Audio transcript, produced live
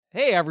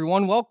Hey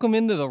everyone, welcome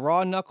into the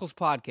Raw Knuckles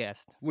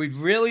podcast. We'd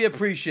really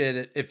appreciate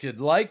it if you'd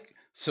like,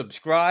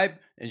 subscribe,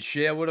 and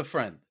share with a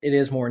friend. It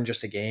is more than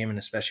just a game, and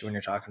especially when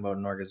you're talking about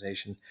an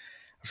organization,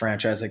 a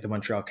franchise like the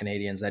Montreal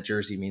Canadiens, that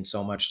jersey means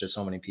so much to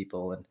so many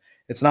people, and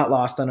it's not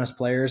lost on us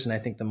players. And I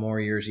think the more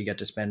years you get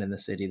to spend in the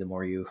city, the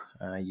more you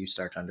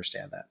start to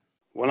understand that.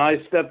 When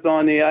I stepped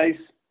on the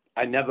ice,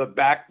 I never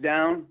backed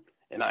down,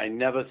 and I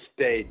never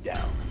stayed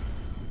down.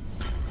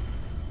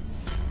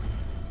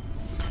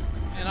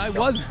 And I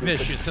was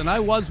vicious, and I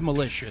was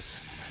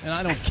malicious, and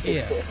I don't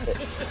care.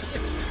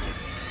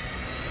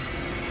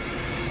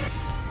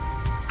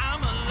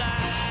 I'm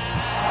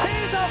alive.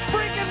 He's a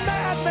freaking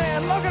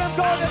madman. Look at him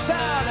going to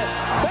town.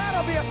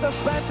 That'll be a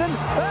suspension.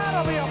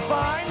 That'll be a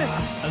fine.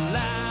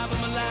 Alive,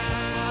 I'm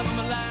alive, I'm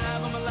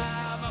alive, I'm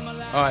alive, I'm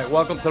alive. All right,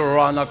 welcome to the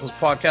Raw Knuckles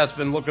podcast.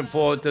 Been looking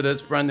forward to this.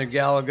 Brendan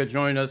Gallagher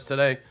joining us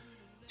today.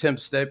 Tim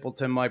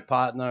Stapleton, my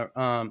partner.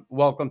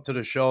 Welcome to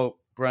the show,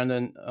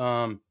 Brendan.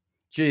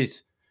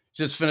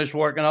 Just finished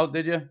working out,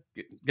 did you?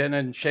 Getting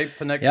in shape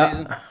for next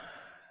season?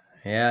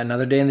 Yeah,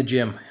 another day in the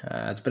gym.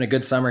 It's been a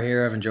good summer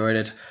here. I've enjoyed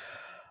it.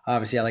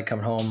 Obviously, I like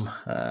coming home,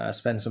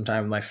 spend some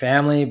time with my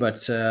family,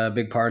 but a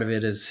big part of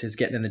it is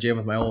getting in the gym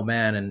with my old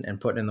man and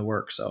putting in the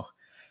work. So,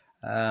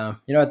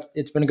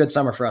 it's been a good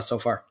summer for us so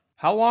far.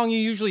 How long you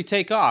usually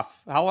take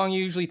off? A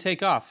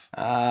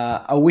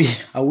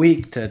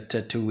week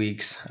to 2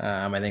 weeks.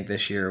 I think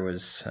this year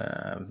was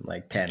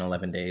like 10,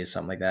 11 days,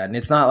 something like that. And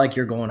it's not like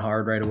you're going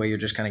hard right away. You're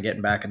just kind of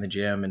getting back in the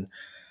gym and,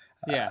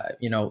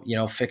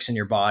 fixing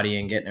your body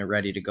and getting it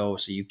ready to go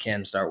so you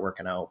can start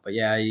working out. But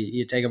yeah,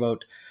 you take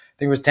about, I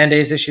think it was 10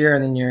 days this year,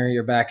 and then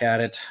you're back at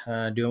it,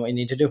 doing what you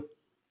need to do.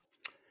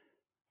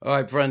 All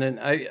right, Brendan,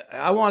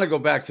 I want to go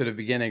back to the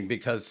beginning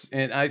because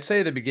I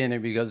say the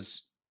beginning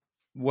because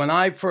when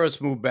I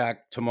first moved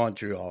back to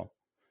Montreal,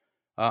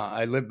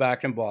 I lived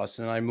back in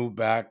Boston. I moved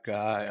back.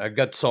 I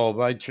got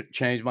sober. I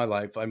changed my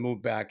life. I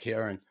moved back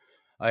here, and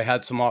I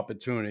had some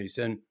opportunities.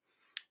 And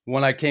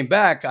when I came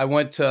back, I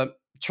went to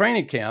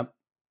training camp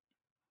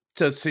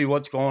to see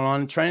what's going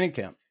on in training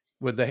camp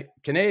with the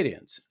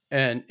Canadiens.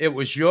 And it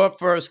was your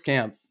first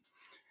camp.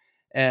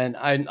 And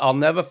I'll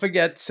never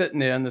forget sitting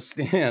there in the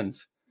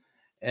stands.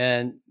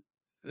 And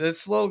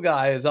this little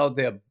guy is out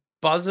there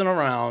buzzing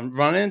around,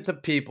 running into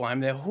people. I'm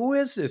there. Who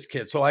is this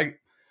kid? So I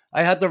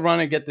had to run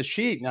and get the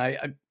sheet.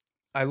 And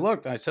I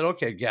looked. And I said,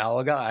 okay,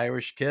 Gallagher,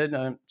 Irish kid.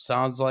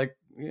 Sounds like,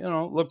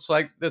 looks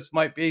like this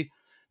might be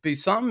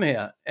something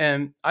here.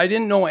 And I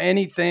didn't know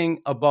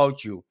anything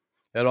about you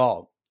at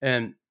all.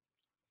 And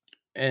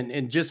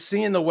just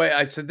seeing the way,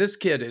 I said, this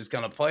kid is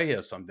going to play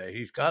here someday.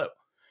 He's got it.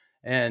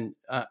 And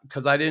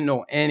because I didn't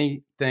know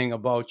anything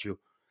about you.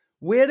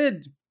 Where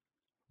did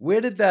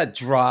that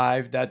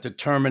drive, that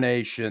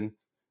determination,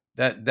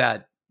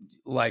 that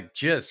like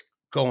just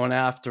going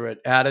after it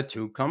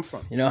attitude come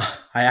from?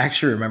 I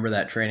actually remember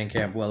that training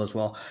camp well as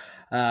well.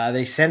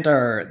 They sent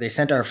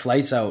our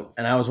flights out,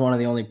 and I was one of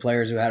the only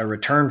players who had a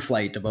return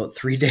flight about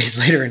 3 days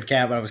later in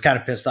camp, and I was kind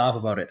of pissed off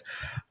about it.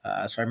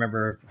 So I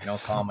remember,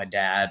 calling my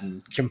dad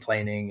and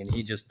complaining, and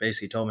he just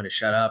basically told me to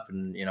shut up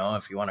and,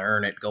 if you want to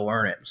earn it, go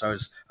earn it. So I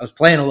was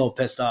playing a little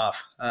pissed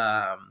off.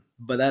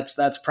 But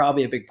that's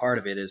probably a big part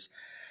of it is,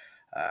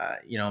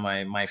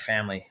 my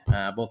family,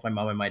 both my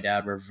mom and my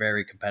dad were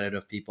very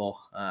competitive people,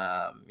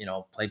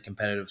 played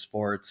competitive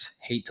sports,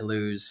 hate to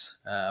lose.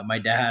 My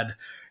dad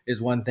is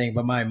one thing,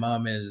 but my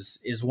mom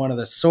is one of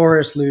the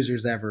sorest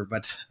losers ever,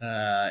 but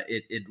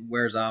it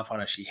wears off on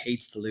us. She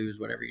hates to lose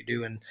whatever you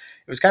do. And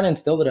it was kind of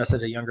instilled in us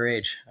at a younger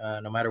age.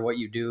 No matter what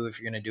you do, if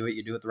you're going to do it,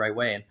 you do it the right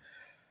way. And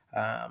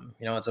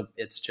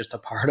it's just a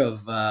part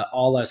of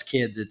all us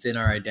kids. It's in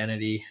our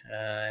identity,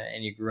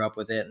 and you grew up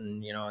with it,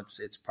 and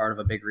it's part of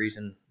a big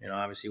reason.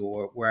 Obviously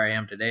where I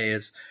am today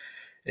is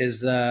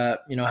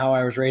how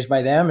I was raised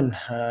by them, and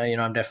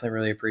I'm definitely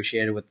really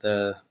appreciated with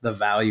the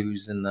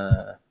values and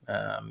the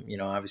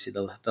obviously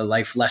the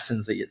life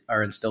lessons that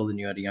are instilled in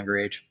you at a younger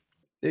age.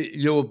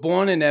 You were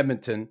born in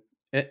Edmonton,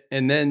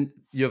 and then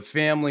your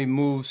family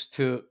moves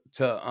to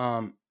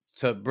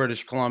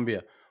British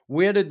Columbia.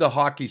 Where did the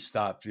hockey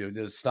start for you?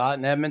 Did it start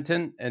in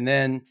Edmonton and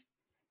then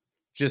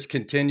just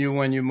continue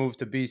when you moved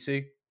to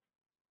BC?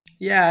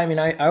 Yeah,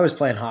 I was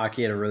playing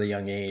hockey at a really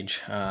young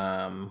age.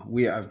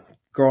 We are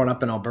growing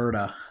up in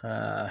Alberta.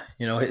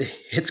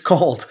 It's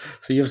cold,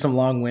 so you have some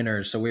long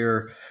winters. So we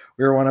were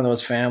one of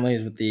those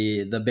families with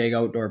the big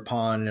outdoor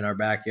pond in our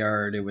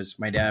backyard.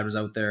 My dad was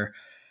out there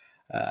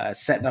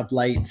setting up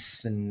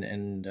lights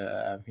and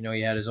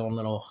he had his own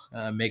little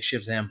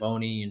makeshift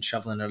Zamboni and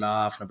shoveling it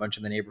off, and a bunch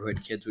of the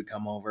neighborhood kids would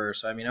come over.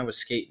 So, I was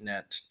skating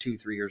at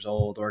 2-3 years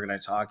old,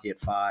 organized hockey at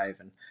 5.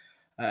 And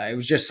it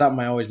was just something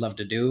I always loved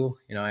to do.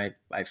 I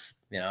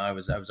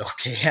was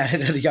okay at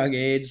it at a young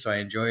age. So I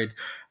enjoyed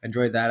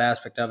that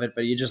aspect of it,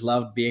 but you just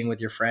loved being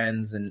with your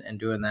friends and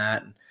doing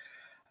that. And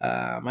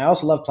I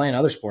also love playing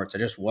other sports. I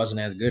just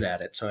wasn't as good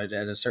at it. So at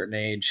a certain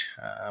age,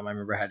 I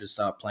remember I had to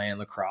stop playing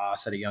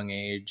lacrosse at a young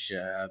age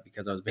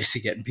because I was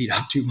basically getting beat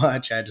up too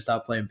much. I had to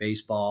stop playing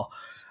baseball,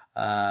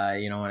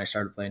 when I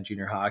started playing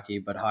junior hockey.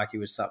 But hockey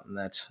was something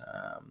that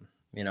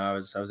I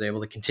was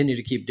able to continue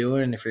to keep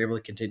doing. And if you're able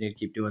to continue to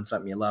keep doing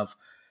something you love,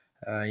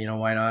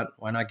 why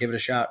not give it a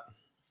shot?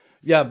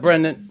 Yeah,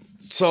 Brendan.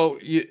 So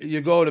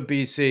you go to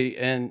BC,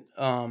 and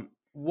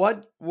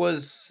what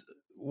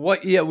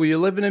year were you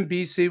living in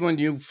BC when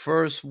you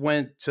first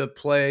went to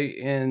play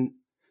in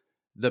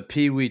the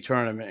Pee Wee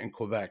tournament in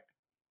Quebec?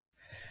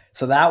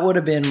 So that would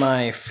have been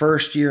my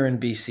first year in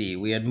BC.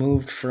 We had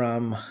moved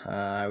from,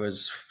 I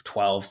was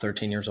 12,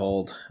 13 years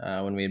old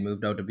when we had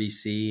moved out to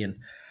BC. And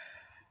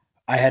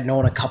I had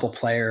known a couple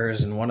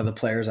players. And one of the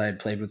players I had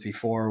played with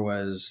before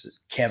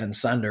was Kevin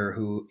Sunder,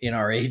 who in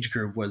our age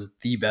group was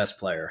the best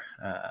player.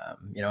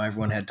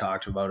 Everyone had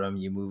talked about him.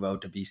 You move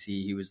out to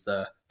BC. He was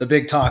the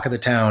big talk of the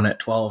town at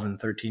 12 and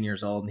 13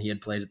 years old. And he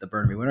had played at the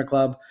Burnaby Winter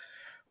Club,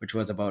 which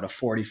was about a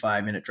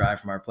 45-minute drive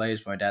from our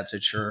place. My dad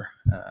said, sure.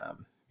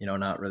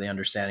 Not really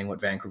understanding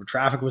what Vancouver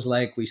traffic was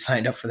like. We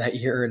signed up for that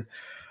year,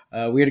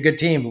 and we had a good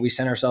team, but we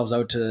sent ourselves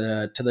out to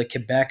the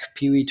Quebec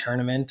Pee Wee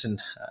tournament.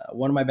 And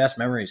one of my best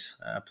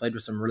memories, played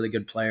with some really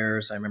good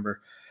players. I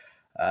remember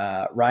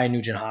Ryan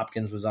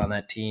Nugent-Hopkins was on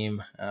that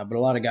team, but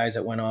a lot of guys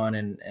that went on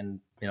and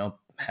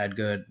had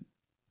good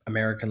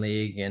American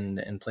League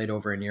and played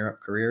over in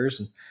Europe careers.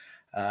 And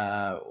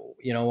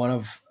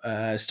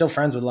still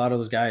friends with a lot of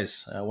those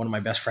guys. One of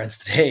my best friends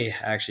today,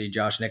 actually,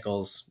 Josh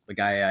Nichols, the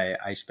guy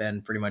I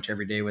spend pretty much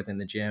every day with in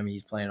the gym.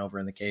 He's playing over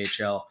in the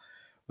KHL,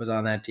 was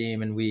on that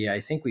team. And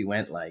I think we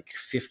went like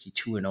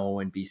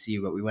 52-0 in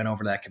BC, but we went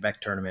over to that Quebec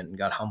tournament and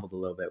got humbled a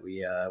little bit.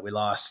 We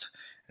lost,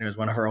 and it was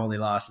one of our only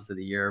losses of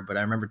the year. But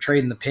I remember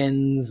trading the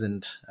pins,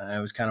 and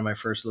it was kind of my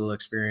first little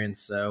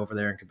experience over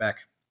there in Quebec.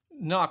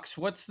 Knox,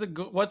 what's the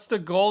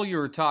goal you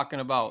were talking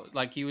about?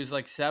 Like he was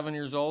like 7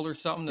 years old or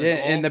something?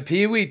 In the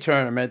Pee Wee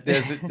tournament,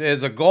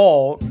 there's a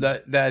goal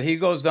that he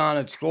goes down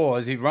and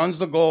scores. He runs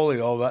the goalie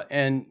over,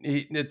 and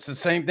it's the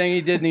same thing he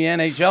did in the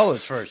NHL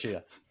his first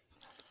year.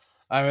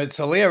 I mean, it's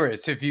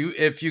hilarious. If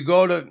you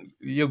go to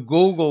you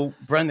Google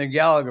Brendan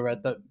Gallagher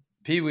at the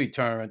Pee Wee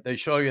tournament, they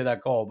show you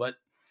that goal. But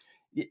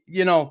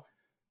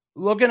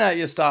looking at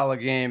your style of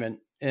game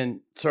and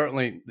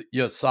certainly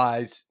your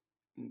size,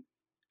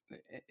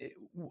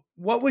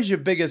 what was your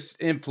biggest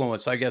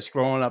influence, I guess,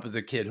 growing up as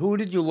a kid? Who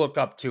did you look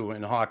up to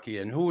in hockey,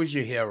 and who was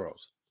your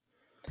heroes?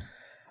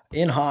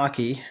 In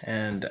hockey,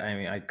 and I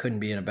mean, I couldn't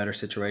be in a better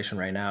situation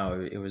right now.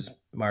 It was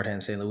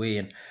Martin St. Louis.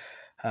 And,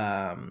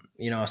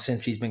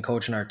 since he's been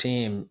coaching our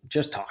team,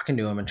 just talking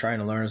to him and trying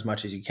to learn as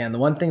much as you can. The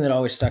one thing that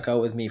always stuck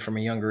out with me from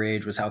a younger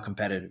age was how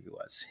competitive he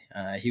was.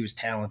 He was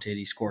talented.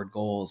 He scored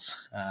goals,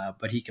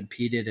 but he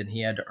competed and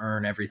he had to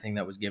earn everything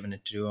that was given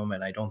to him.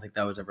 And I don't think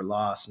that was ever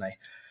lost. And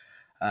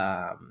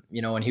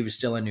when he was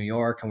still in New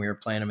York and we were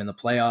playing him in the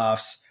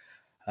playoffs,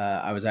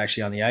 I was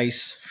actually on the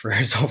ice for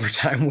his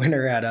overtime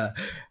winner. Had a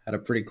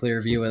pretty clear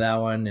view of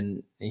that one,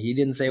 and he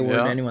didn't say a word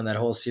to anyone that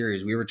whole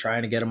series. We were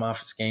trying to get him off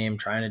his game,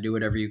 trying to do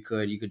whatever you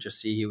could. You could just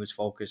see he was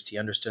focused. He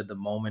understood the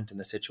moment and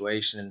the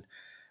situation,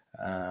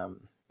 and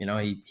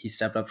he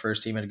stepped up for his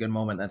team at a good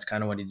moment. That's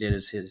kind of what he did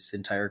his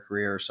entire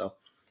career. So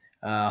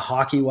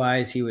hockey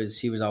wise, he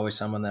was always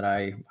someone that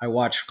I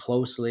watched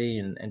closely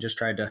and just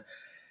tried to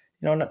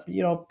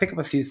pick up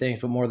a few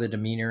things, but more the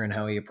demeanor and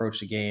how he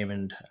approached the game.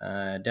 And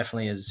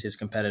definitely his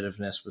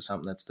competitiveness was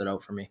something that stood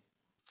out for me.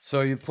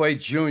 So you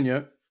played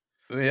junior,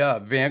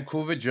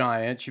 Vancouver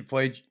Giants. You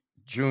played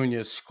junior,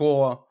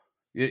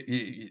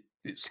 you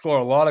score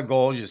a lot of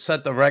goals. You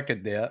set the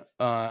record there,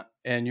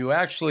 and you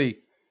actually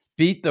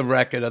beat the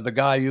record of the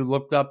guy you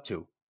looked up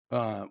to.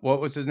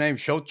 What was his name?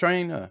 Show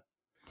Train?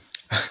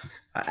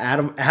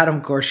 Adam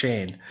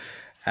Corshane.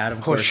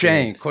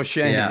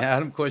 Corshane. Yeah.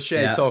 Adam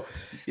Corshane. Yeah. So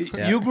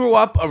you grew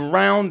up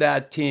around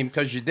that team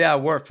because your dad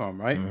worked for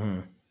him, right?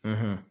 Mm-hmm.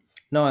 Mm-hmm.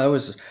 No, I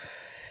was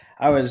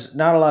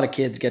not a lot of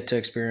kids get to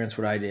experience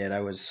what I did.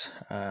 I was,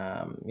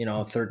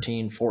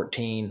 13,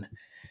 14.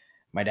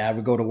 My dad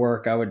would go to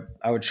work. I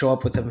would show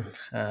up with him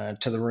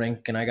to the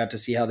rink, and I got to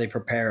see how they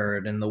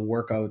prepared and the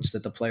workouts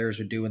that the players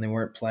would do when they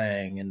weren't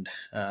playing, and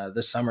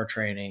the summer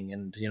training.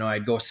 And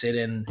I'd go sit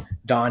in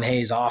Don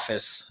Hayes'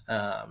 office,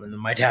 and then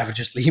my dad would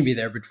just leave me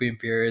there between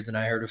periods, and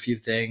I heard a few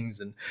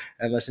things and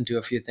listened to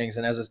a few things.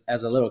 And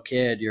as a little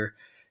kid, you're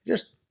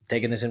just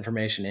taking this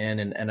information in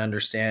and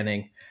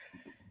understanding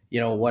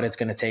what it's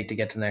going to take to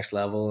get to the next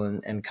level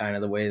and kind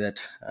of the way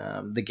that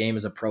the game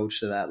is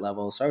approached to that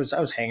level. So I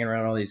was hanging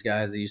around all these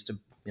guys that used to,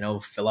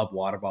 fill up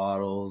water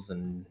bottles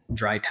and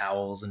dry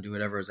towels and do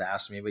whatever was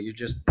asked of me, but you're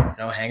just,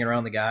 hanging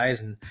around the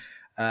guys. And,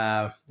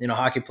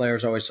 hockey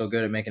players are always so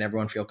good at making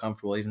everyone feel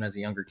comfortable. Even as a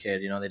younger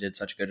kid, they did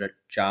such a good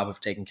job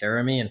of taking care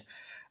of me.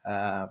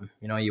 And,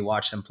 you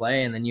watch them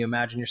play and then you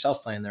imagine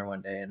yourself playing there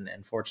one day. And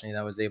fortunately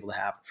that was able to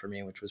happen for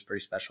me, which was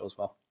pretty special as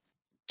well.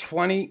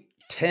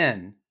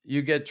 2010.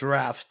 You get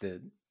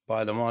drafted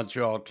by the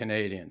Montreal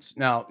Canadiens.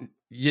 Now,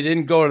 you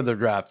didn't go to the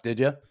draft, did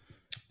you?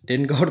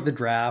 Didn't go to the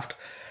draft.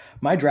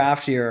 My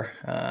draft year,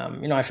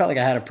 I felt like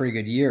I had a pretty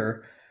good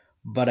year,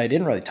 but I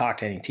didn't really talk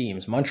to any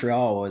teams.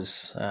 Montreal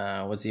was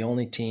the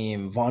only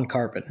team. Von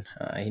Karpen,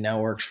 he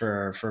now works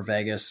for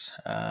Vegas,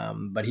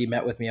 but he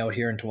met with me out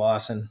here in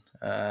Tawasin.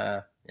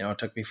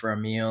 took me for a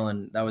meal,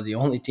 and that was the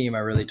only team I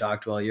really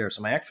talked to all year.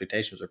 So my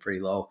expectations were pretty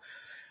low.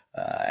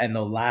 And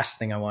the last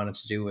thing I wanted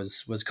to do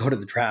was go to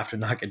the draft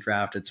and not get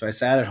drafted. So I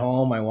sat at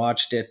home. I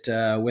watched it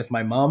with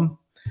my mom.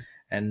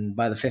 And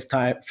by the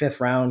fifth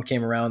round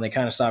came around, they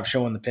kind of stopped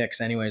showing the picks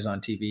anyways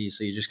on TV.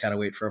 So you just kind of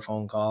wait for a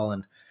phone call.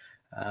 And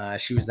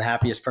she was the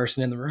happiest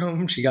person in the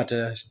room. She got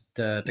to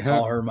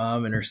call her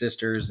mom and her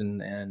sisters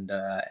and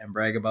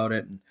brag about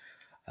it. And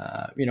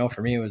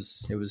for me, it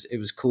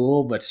was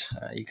cool, but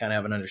you kind of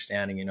have an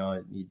understanding.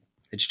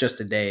 It's just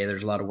a day.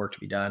 There's a lot of work to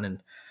be done,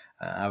 and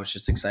I was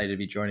just excited to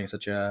be joining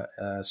such a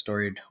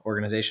storied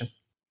organization.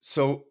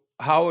 So,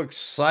 how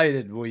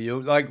excited were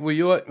you? Like,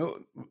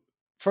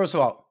 first of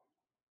all,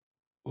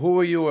 who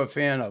were you a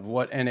fan of?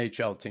 What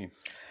NHL team?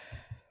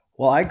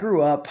 Well, I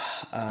grew up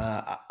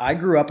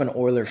an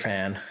Oiler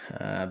fan,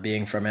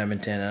 being from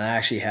Edmonton, and I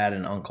actually had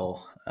an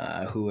uncle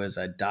who was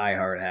a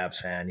diehard Habs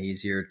fan.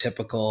 He's your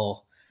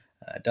typical,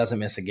 doesn't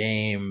miss a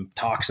game,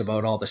 talks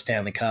about all the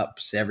Stanley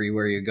Cups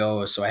everywhere you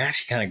go. So I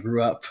actually kind of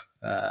grew up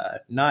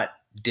not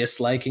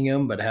disliking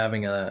him, but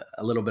having a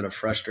little bit of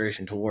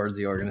frustration towards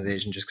the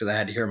organization just because I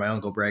had to hear my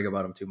uncle brag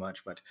about him too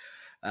much. But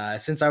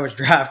since I was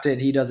drafted,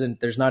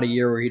 there's not a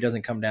year where he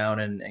doesn't come down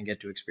and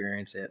get to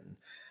experience it. And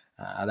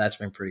that's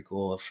been pretty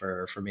cool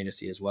for me to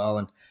see as well.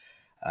 And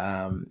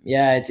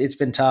it's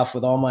been tough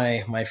with all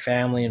my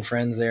family and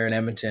friends there in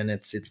Edmonton.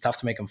 It's tough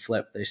to make them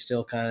flip. They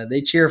still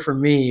they cheer for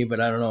me,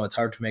 but I don't know. It's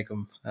hard to make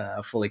them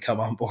fully come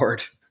on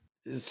board.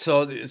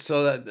 So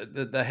that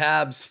the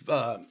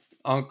Habs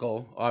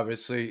uncle,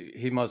 obviously,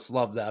 he must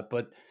love that.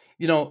 But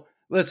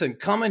listen,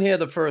 coming here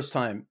the first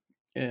time,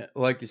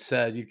 like you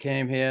said, you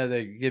came here.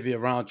 They give you a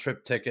round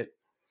trip ticket.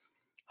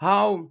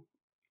 How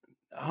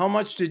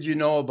much did you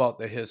know about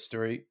the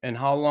history, and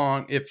how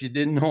long, if you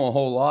didn't know a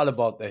whole lot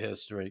about the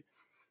history,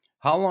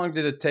 how long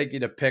did it take you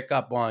to pick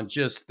up on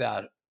just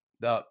the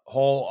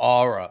whole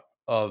aura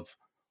of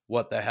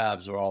what the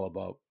Habs are all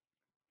about?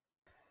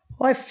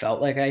 Well, I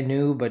felt like I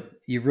knew, but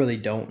you really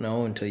don't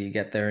know until you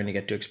get there and you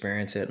get to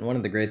experience it. And one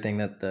of the great things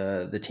that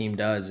the team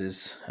does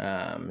is,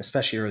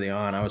 especially early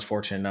on, I was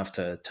fortunate enough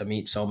to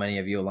meet so many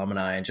of you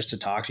alumni, and just to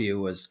talk to you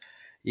was,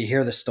 you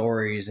hear the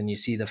stories and you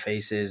see the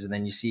faces, and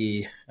then you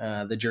see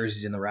the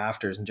jerseys in the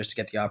rafters, and just to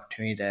get the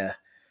opportunity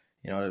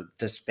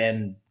to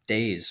spend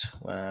days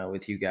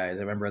with you guys.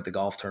 I remember at the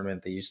golf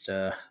tournament, they used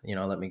to,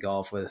 let me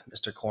golf with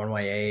Mr.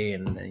 Cornway,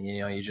 and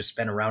you just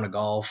spend a round of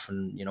golf,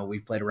 and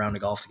we've played a round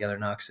of golf together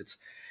now, because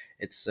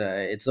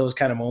it's those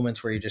kind of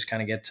moments where you just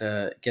kind of get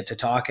to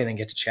talking and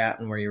get to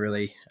chatting, where you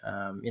really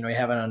you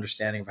have an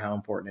understanding of how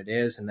important it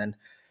is. And then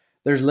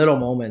there's little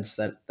moments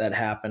that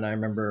happen. I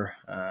remember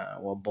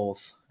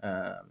both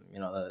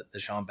the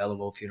Jean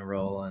Beliveau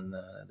funeral and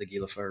the Guy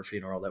Lafleur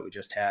funeral that we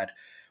just had,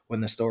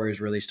 when the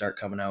stories really start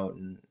coming out.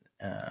 And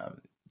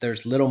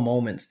there's little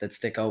moments that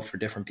stick out for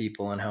different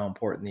people and how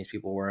important these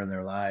people were in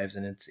their lives.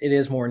 And it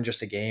is more than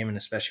just a game. And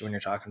especially when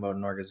you're talking about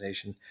an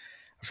organization,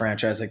 a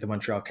franchise like the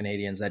Montreal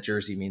Canadiens, that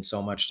jersey means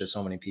so much to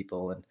so many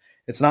people, and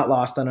it's not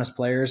lost on us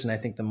players. And I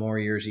think the more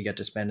years you get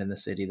to spend in the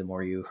city, the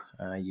more you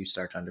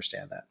start to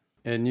understand that.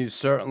 And you've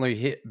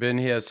certainly been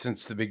here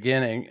since the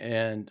beginning,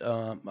 and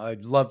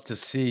I'd love to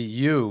see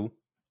you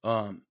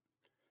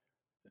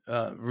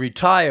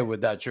retire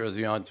with that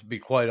jersey on, to be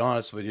quite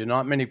honest with you.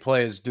 Not many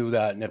players do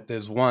that, and if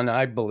there's one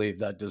I believe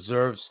that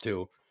deserves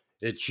to,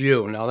 it's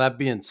you. Now, that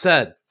being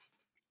said,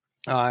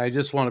 I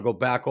just want to go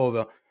back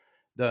over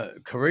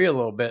the career a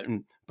little bit.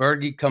 And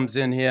Bergie comes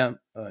in here,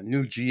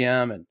 new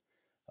GM, and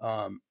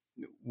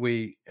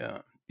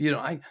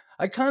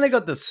I kind of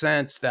got the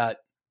sense that,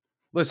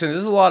 listen,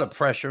 there's a lot of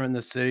pressure in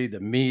the city, the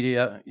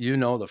media,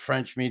 the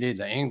French media,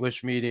 the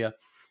English media,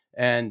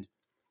 and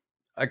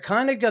I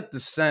kind of got the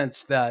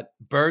sense that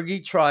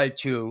Bergie tried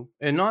to,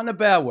 and not in a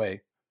bad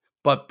way,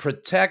 but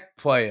protect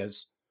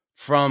players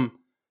from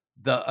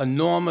the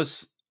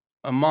enormous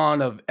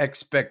amount of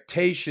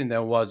expectation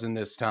there was in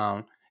this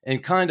town,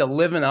 and kind of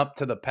living up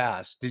to the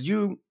past. Did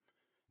you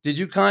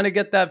kind of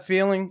get that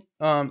feeling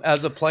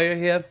as a player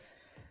here?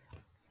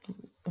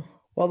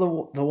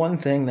 Well, the one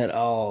thing that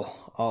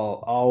I'll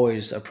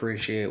always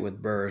appreciate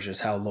with Burge is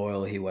how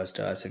loyal he was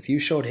to us. If you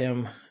showed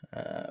him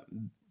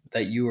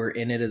that you were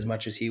in it as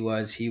much as he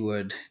was, he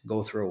would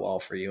go through a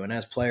wall for you. And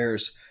as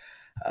players,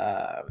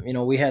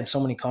 we had so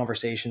many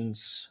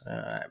conversations,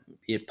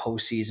 be it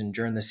postseason,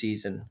 during the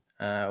season,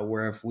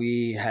 where if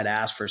we had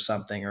asked for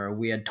something or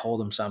we had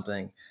told him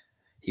something,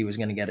 he was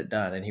going to get it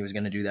done, and he was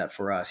going to do that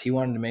for us. He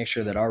wanted to make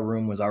sure that our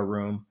room was our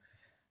room.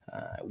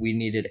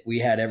 We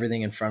had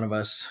everything in front of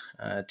us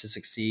to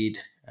succeed.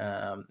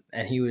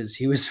 And he was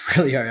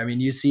really hard. I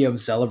mean, you see him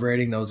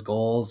celebrating those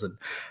goals, and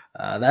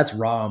that's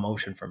raw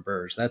emotion from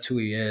Burge. That's who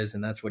he is,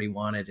 and that's what he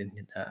wanted.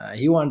 And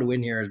he wanted to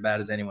win here as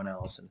bad as anyone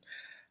else. And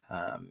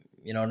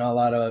not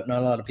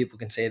a lot of people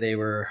can say they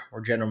were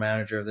general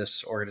manager of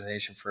this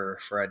organization for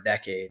a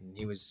decade, and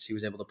he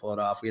was able to pull it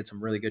off. We had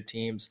some really good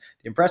teams.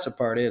 The impressive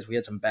part is we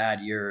had some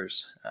bad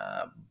years,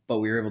 but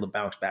we were able to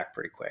bounce back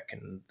pretty quick.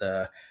 And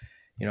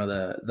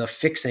the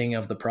fixing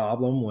of the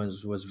problem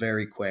was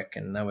very quick,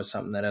 and that was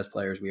something that as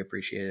players we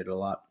appreciated a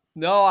lot.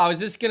 No, I was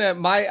just gonna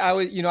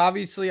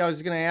obviously I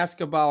was gonna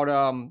ask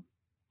about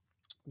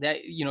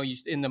that you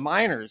in the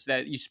minors,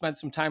 that you spent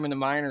some time in the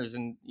minors,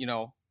 and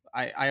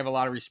I have a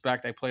lot of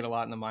respect. I played a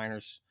lot in the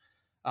minors.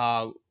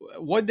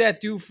 What'd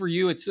that do for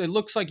you? It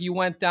looks like you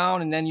went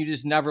down and then you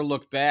just never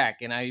looked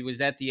back. And was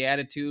that the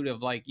attitude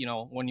of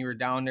when you were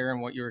down there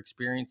and what you were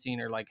experiencing,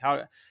 or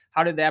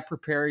how did that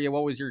prepare you?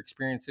 What was your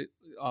experience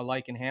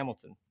like in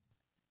Hamilton?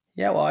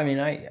 Yeah, well, I mean,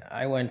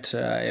 I went.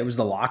 It was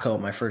the lockout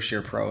my first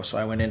year pro, so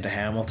I went into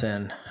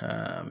Hamilton,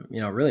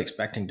 really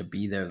expecting to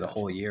be there the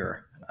whole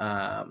year.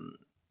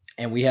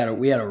 And we had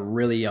a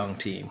really young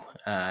team.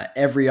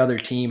 Every other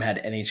team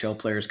had NHL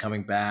players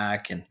coming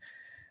back, and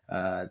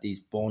these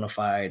bona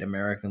fide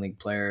American League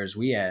players.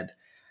 We had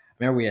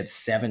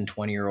 7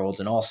 20-year-olds,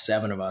 and all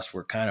 7 of us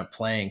were kind of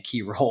playing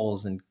key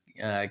roles and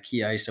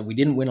key ice. And we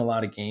didn't win a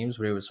lot of games,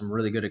 but it was some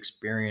really good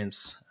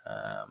experience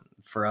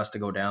for us to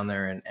go down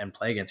there and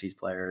play against these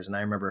players. And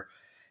I remember,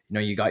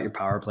 you got your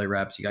power play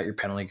reps, you got your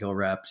penalty kill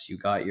reps, you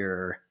got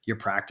your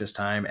practice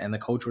time, and the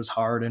coach was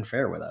hard and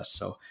fair with us.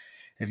 So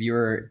if you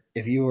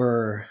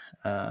were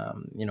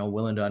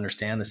willing to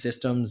understand the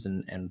systems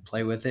and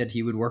play with it,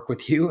 he would work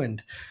with you.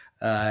 And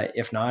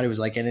if not, it was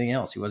like anything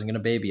else. He wasn't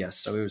going to baby us.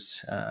 So it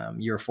was,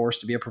 you were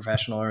forced to be a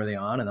professional early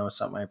on, and that was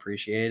something I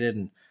appreciated.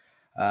 And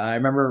I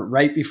remember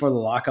right before the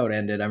lockout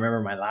ended, I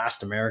remember my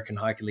last American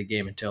Hockey League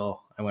game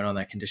until I went on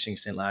that conditioning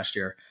stint last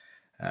year.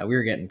 We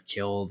were getting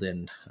killed,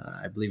 and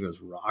I believe it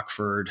was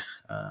Rockford.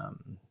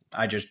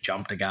 I just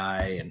jumped a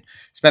guy and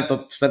spent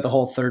the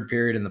whole third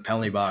period in the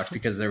penalty box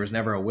because there was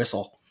never a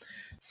whistle.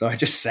 So I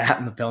just sat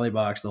in the penalty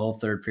box the whole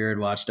third period,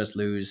 watched us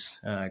lose,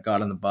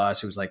 got on the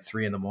bus. It was like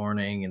 3 a.m.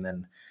 and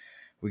then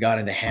we got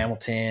into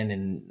Hamilton,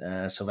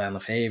 and Sylvain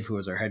Lefebvre, who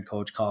was our head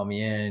coach, called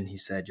me in, and he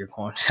said, you're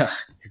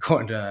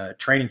going to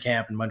training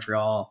camp in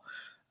Montreal.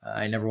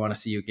 I never want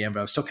to see you again. But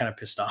I was still kind of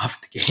pissed off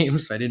at the game,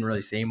 so I didn't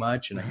really say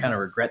much, and I kind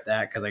of regret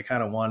that because I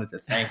kind of wanted to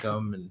thank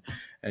him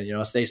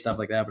and say stuff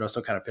like that, but I was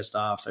still kind of pissed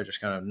off. So I just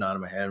kind of nodded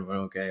my head and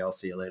went, okay, I'll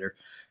see you later,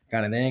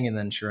 kind of thing. And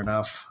then sure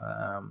enough,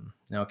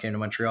 came to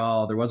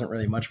Montreal. There wasn't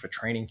really much of a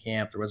training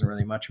camp. There wasn't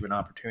really much of an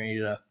opportunity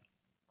to,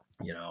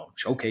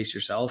 showcase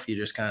yourself. You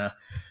just kind of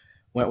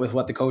went with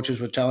what the coaches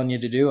were telling you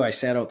to do. I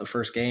sat out the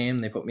first game.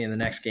 They put me in the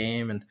next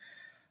game, and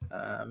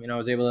I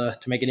was able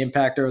to make an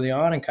impact early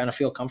on and kind of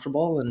feel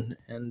comfortable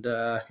and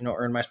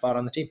earn my spot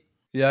on the team.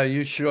 Yeah,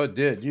 you sure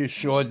did. You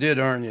sure did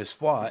earn your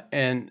spot,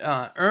 and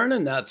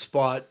earning that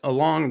spot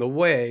along the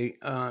way,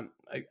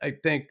 I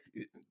think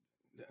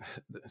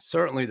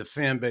certainly the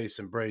fan base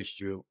embraced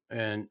you,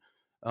 and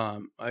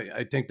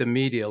I think the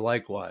media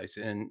likewise.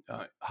 And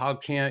how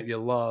can't you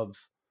love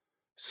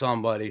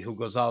somebody who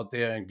goes out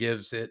there and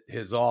gives it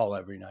his all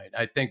every night?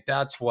 I think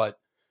that's what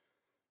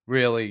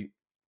really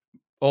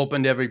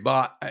opened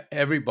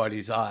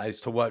everybody's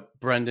eyes to what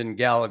Brendan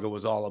Gallagher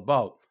was all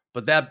about.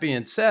 But that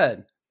being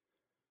said,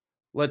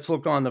 let's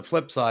look on the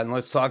flip side and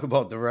let's talk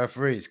about the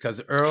referees,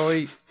 because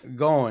early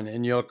going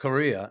in your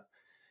career,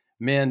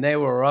 man, they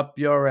were up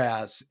your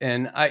ass.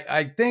 And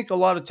I think a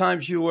lot of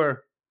times you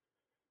were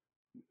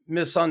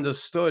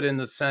misunderstood in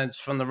the sense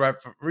from the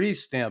referee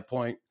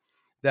standpoint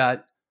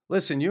that,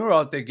 listen, you were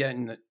out there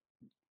getting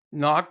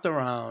knocked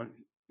around,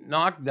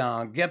 knocked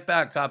down, get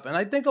back up. And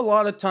I think a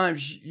lot of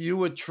times you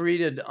were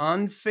treated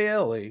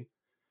unfairly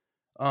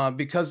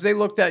because they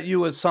looked at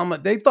you as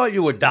someone, they thought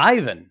you were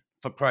diving,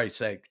 for Christ's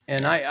sake.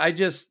 And I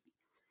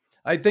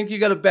think you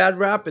got a bad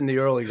rap in the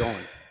early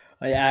going.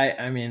 Yeah,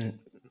 I mean,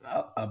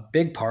 a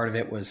big part of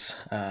it was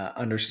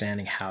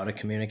understanding how to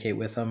communicate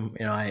with them.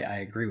 I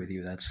agree with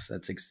you.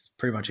 That's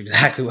pretty much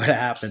exactly what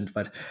happened.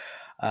 But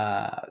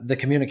the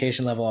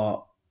communication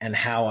level and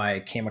how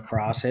I came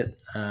across it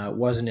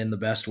wasn't in the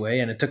best way.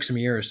 And it took some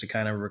years to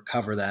kind of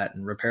recover that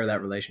and repair that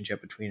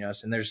relationship between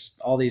us. And there's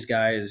all these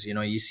guys,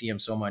 you see them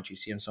so much,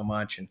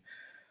 and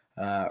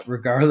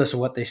regardless of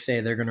what they say,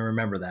 they're going to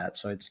remember that.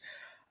 So it's,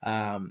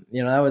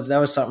 that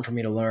was something for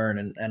me to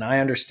learn. And I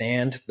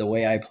understand the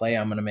way I play,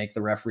 I'm going to make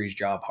the referee's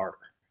job harder.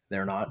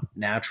 They're not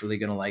naturally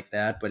going to like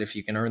that, but if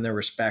you can earn their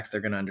respect,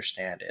 they're going to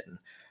understand it. And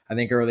I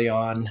think early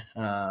on,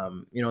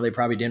 they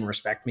probably didn't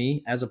respect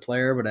me as a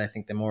player, but I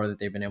think the more that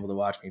they've been able to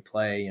watch me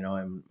play,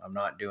 I'm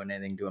not doing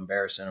anything to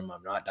embarrass them.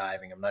 I'm not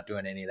diving. I'm not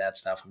doing any of that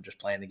stuff. I'm just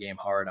playing the game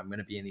hard. I'm going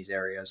to be in these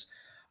areas.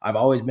 I've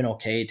always been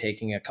okay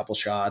taking a couple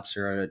shots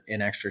or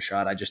an extra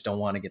shot. I just don't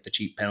want to get the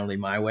cheap penalty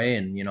my way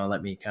and,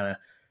 let me kind of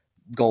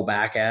go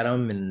back at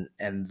them.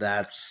 And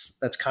that's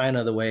kind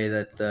of the way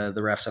that the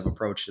refs have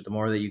approached it. The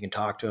more that you can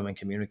talk to them and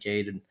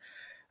communicate and,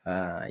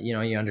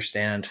 you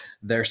understand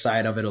their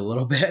side of it a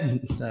little bit.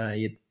 And,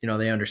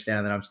 they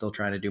understand that I'm still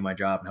trying to do my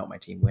job and help my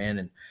team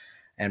win.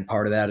 And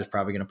part of that is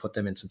probably going to put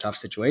them in some tough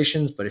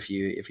situations. But if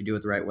you do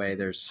it the right way,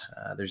 there's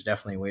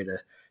definitely a way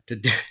to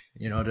do,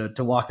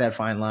 to walk that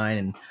fine line.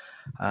 And,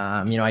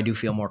 I do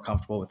feel more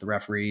comfortable with the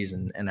referees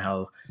and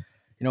how,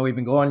 we've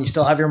been going. You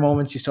still have your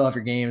moments, you still have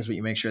your games, but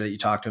you make sure that you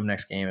talk to them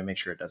next game and make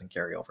sure it doesn't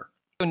carry over.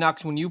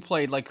 Nux, when you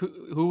played, like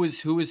who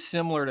was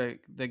similar to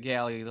the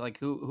Galley? Like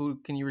who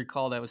can you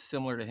recall that was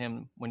similar to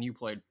him when you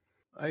played?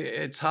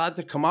 It's hard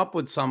to come up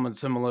with someone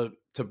similar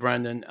to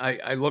Brendan.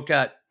 I look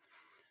at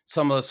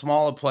some of the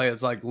smaller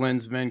players like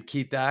Linsman,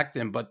 Keith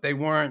Acton, but they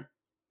weren't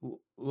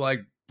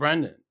like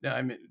Brendan.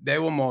 I mean, they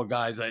were more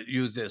guys that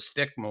use their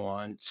stick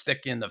more and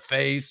stick in the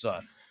face or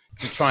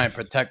to try and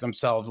protect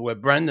themselves. Where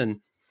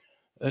Brendan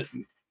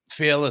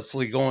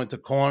fearlessly going to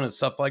corners,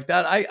 stuff like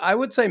that. I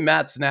would say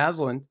Matt's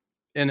Naslund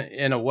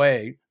in a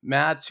way.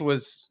 Matt's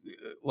was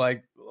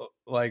like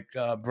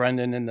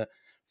Brendan in the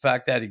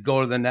fact that he'd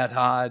go to the net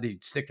hard,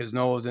 he'd stick his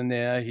nose in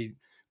there, he'd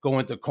go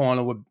into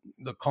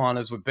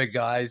corners with big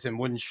guys and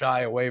wouldn't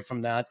shy away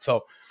from that.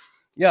 So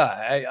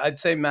yeah, I'd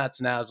say Matt's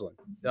Naslund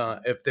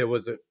if there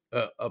was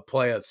a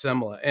player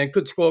similar and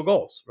could score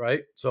goals,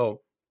 right?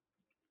 So,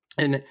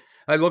 and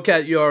I look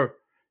at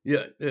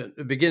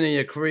the beginning of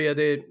your career,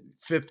 they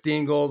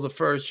 15 goals the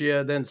first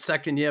year, then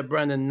second year,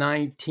 Brendan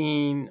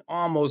 19,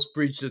 almost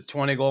breached the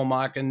 20 goal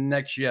mark, and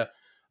next year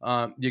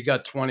you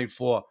got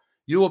 24.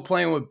 You were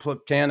playing with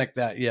Plekanec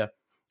that year.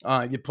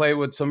 You played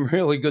with some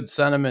really good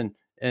centermen,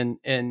 and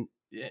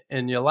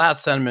your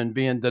last centerman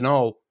being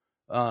Deneau,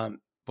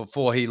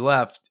 before he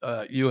left,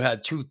 you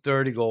had 2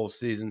 30-goal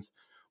seasons.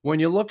 When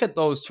you look at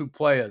those two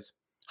players,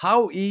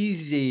 how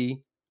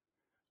easy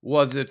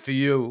was it for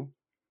you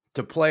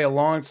to play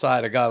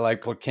alongside a guy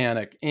like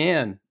Plekanec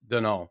and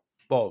Deneau,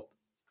 both?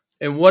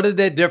 And what are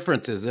their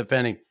differences, if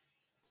any?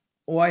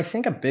 Well, I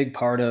think a big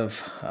part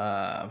of,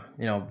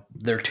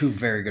 they're two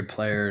very good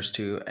players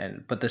too,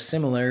 but the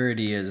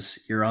similarity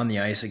is you're on the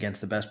ice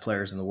against the best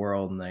players in the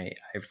world, and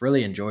I've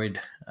really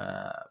enjoyed,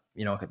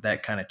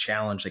 that kind of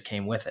challenge that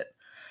came with it.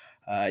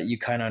 You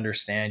kind of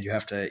understand you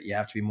have to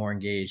be more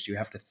engaged. You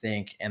have to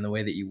think, and the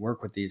way that you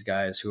work with these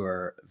guys who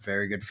are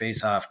very good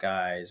face-off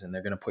guys, and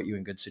they're going to put you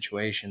in good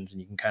situations, and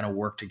you can kind of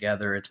work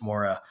together. It's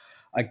more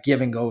a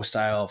give and go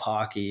style of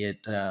hockey.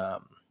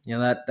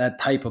 That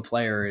type of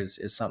player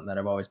is something that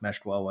I've always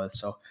meshed well with.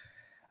 So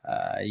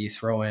you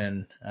throw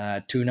in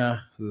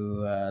Tuna,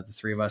 who the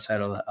three of us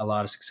had a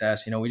lot of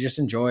success. We just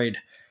enjoyed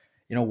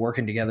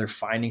working together,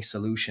 finding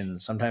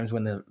solutions. Sometimes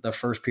when the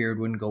first period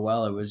wouldn't go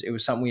well, it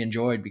was something we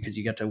enjoyed because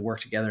you get to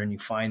work together and you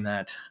find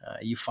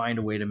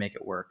a way to make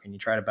it work, and you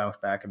try to bounce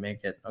back and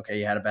make it okay.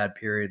 You had a bad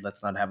period,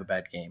 let's not have a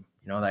bad game.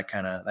 That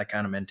kind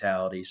of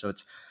mentality. So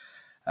it's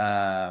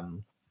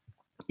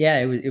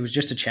it was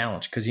just a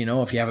challenge because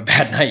if you have a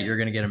bad night, you're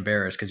going to get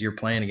embarrassed because you're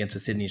playing against the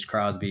Sidney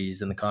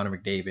Crosbys and the Connor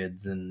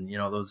McDavids and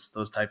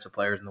those types of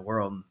players in the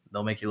world. And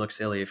they'll make you look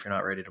silly if you're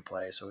not ready to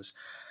play. So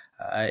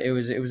it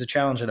was a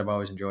challenge that I've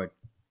always enjoyed.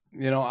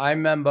 I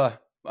remember,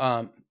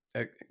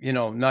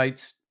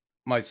 nights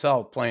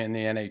myself playing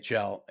the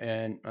NHL,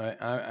 and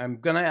I'm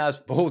going to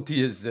ask both of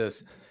you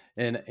this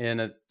in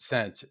a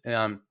sense.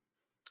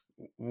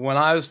 When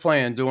I was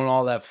playing, doing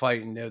all that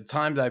fighting, there were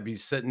times I'd be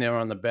sitting there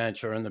on the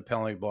bench or in the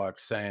penalty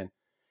box saying,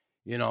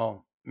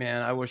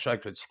 man, I wish I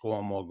could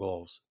score more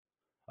goals.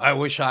 I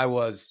wish I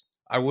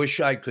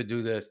could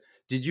do this.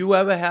 Did you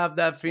ever have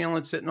that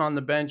feeling sitting on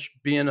the bench,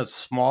 being a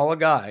smaller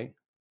guy?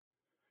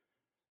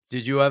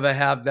 Did you ever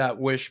have that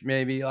wish?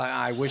 Maybe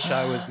I wish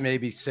I was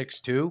maybe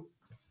 6'2"?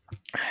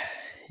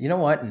 You know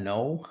what?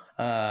 No.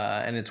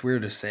 And it's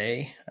weird to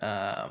say.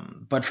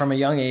 But from a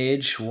young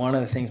age, one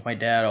of the things my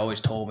dad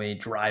always told me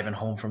driving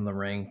home from the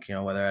rink,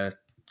 whether I had a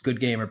good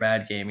game or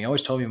bad game, he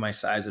always told me my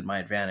size is my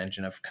advantage.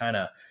 And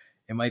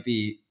it might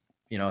be,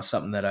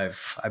 something that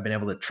I've been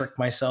able to trick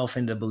myself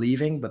into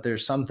believing, but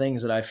there's some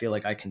things that I feel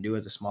like I can do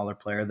as a smaller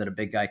player that a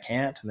big guy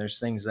can't. And there's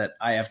things that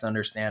I have to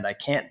understand I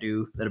can't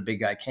do that a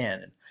big guy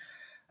can. And,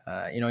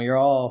 you're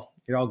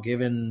all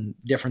given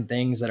different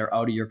things that are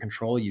out of your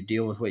control. You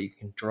deal with what you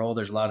can control.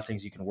 There's a lot of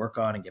things you can work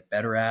on and get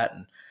better at.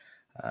 And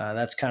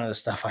that's kind of the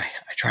stuff I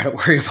try to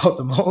worry about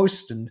the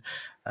most. And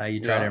you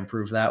try to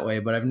improve that way.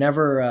 But I've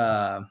never,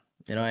 I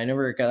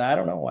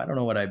don't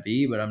know what I'd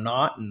be, but I'm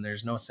not. And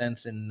there's no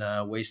sense in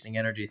wasting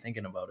energy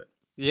thinking about it.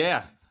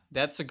 Yeah,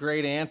 that's a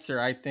great answer.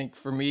 I think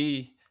for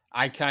me,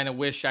 I kind of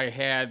wish I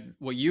had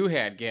what you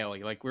had,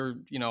 Gally. Like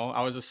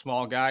I was a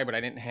small guy, but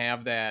I didn't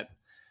have that.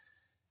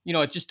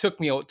 It just took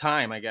me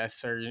time, I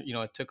guess, or,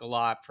 it took a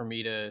lot for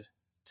me to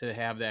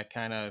have that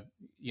kind of,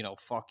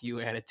 fuck you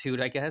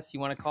attitude, I guess you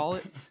want to call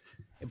it.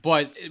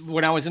 But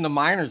when I was in the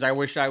minors, I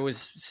wish I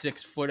was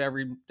 6 foot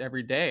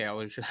every day. I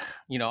was,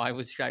 I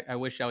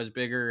wish I was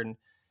bigger, and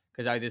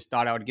because I just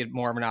thought I would get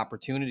more of an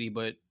opportunity.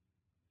 But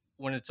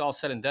when it's all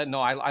said and done, no,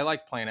 I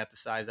liked playing at the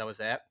size I was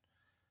at.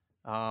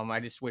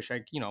 I just wish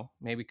I,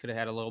 maybe could have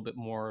had a little bit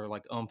more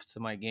like oomph to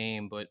my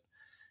game, but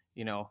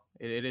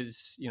it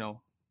is,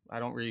 I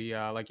don't really,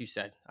 like you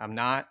said, I'm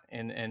not,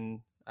 and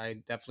I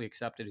definitely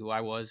accepted who I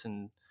was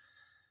and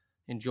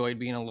enjoyed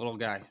being a little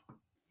guy.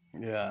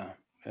 Yeah,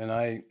 and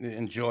I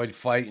enjoyed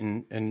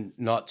fighting and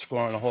not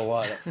scoring a whole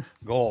lot of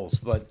goals.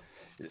 But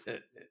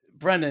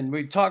Brendan,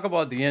 we talk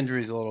about the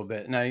injuries a little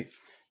bit, and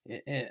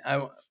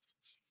I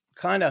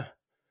kind of,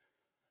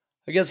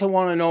 I guess I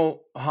want to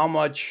know how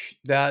much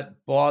that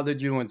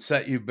bothered you and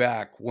set you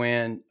back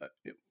when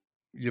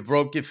you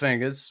broke your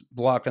fingers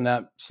blocking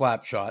that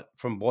slap shot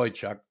from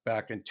Boychuk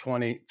back in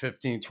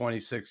 2015,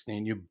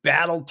 2016. You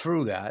battled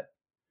through that.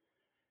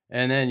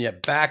 And then you're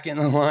back in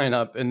the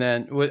lineup. And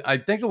then I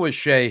think it was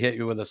Shea hit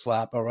you with a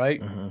slapper, right?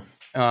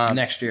 Mm-hmm.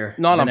 Next year.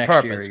 Not the on next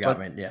purpose, year he got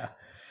but me, yeah.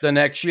 the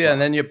next year. Wow.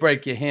 And then you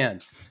break your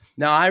hand.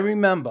 Now, I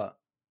remember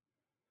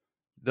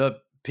the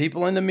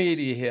people in the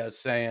media here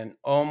saying,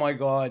 oh, my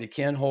God, he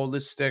can't hold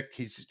his stick.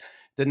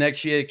 The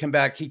next year he come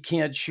back, he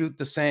can't shoot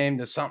the same.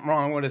 There's something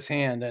wrong with his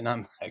hand. And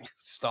I'm like,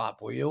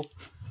 stop, will you?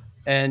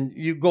 And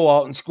you go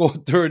out and score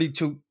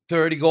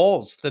 30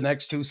 goals the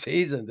next 2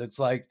 seasons. It's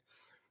like,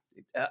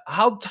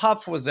 how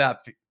tough was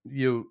that for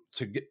you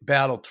to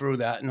battle through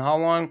that? And how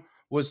long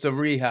was the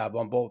rehab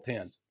on both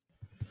hands?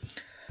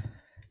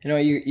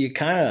 You're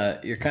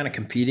kind of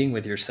competing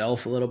with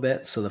yourself a little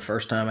bit. So the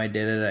first time I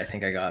did it, I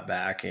think I got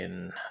back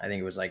in, I think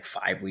it was like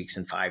 5 weeks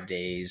and 5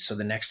 days. So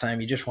the next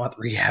time you just want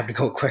the rehab to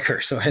go quicker.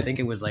 So I think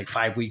it was like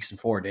 5 weeks and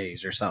 4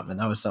 days or something. And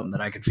that was something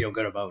that I could feel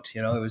good about.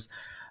 It was,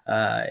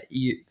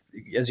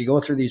 as you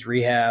go through these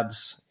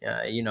rehabs,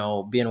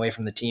 being away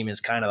from the team is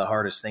kind of the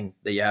hardest thing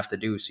that you have to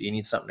do. So you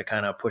need something to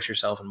kind of push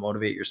yourself and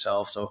motivate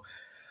yourself. So,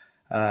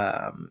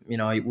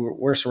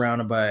 we're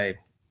surrounded by,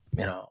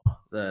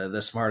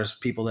 the smartest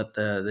people that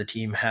the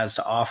team has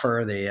to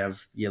offer.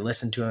 You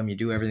listen to them, you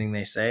do everything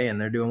they say, and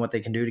they're doing what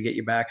they can do to get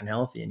you back and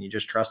healthy. And you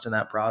just trust in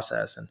that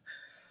process. And,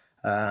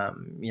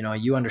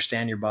 you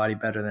understand your body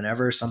better than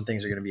ever. Some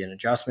things are going to be an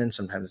adjustment.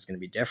 Sometimes it's going to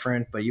be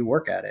different, but you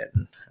work at it.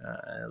 And,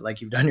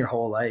 like you've done your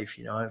whole life,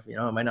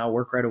 it might not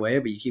work right away,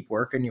 but you keep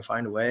working, you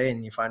find a way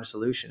and you find a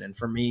solution. And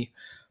for me,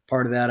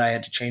 part of that, I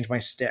had to change my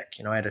stick.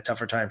 I had a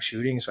tougher time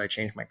shooting. So I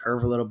changed my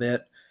curve a little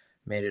bit,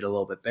 made it a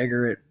little bit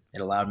bigger. It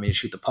allowed me to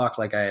shoot the puck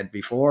like I had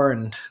before.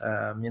 And,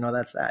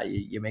 that's that.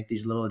 You make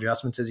these little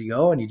adjustments as you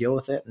go and you deal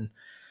with it. And,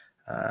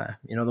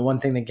 the one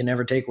thing that can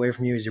never take away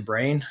from you is your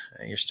brain.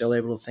 You're still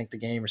able to think the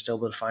game. You're still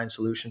able to find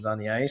solutions on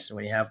the ice. And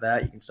when you have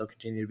that, you can still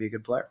continue to be a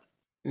good player.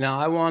 Now,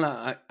 I want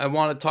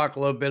to talk a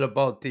little bit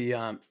about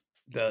the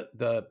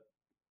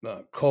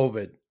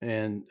COVID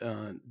and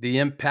the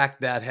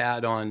impact that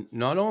had on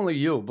not only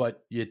you,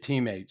 but your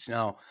teammates.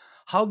 Now,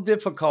 how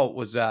difficult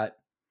was that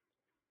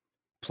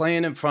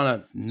playing in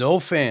front of no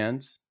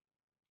fans,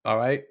 all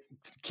right,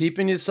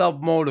 keeping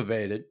yourself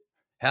motivated,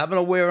 having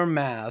to wear a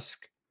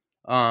mask,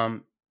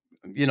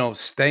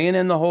 staying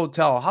in the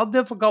hotel? How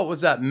difficult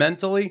was that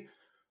mentally,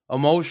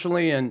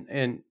 emotionally,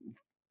 and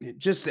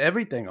just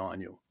everything on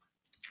you?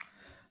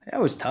 It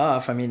was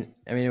tough. I mean,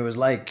 it was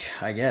like,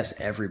 I guess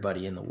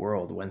everybody in the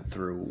world went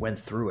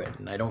through it,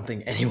 and I don't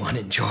think anyone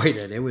enjoyed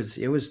it. It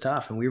was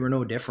tough, and we were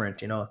no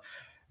different.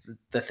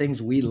 The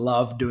things we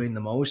love doing the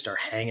most are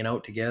hanging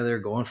out together,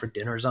 going for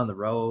dinners on the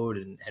road,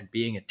 and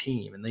being a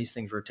team. And these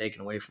things were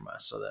taken away from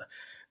us. So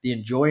the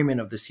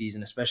enjoyment of the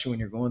season, especially when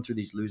you're going through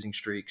these losing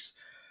streaks,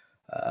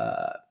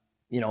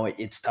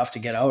 it's tough to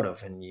get out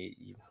of. And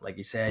you like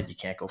you said, you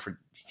can't go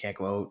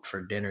out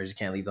for dinners. You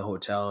can't leave the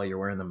hotel. You're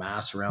wearing the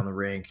mask around the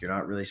rink. You're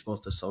not really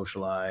supposed to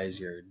socialize.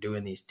 You're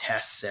doing these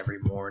tests every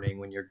morning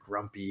when you're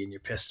grumpy and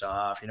you're pissed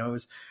off. It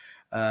was,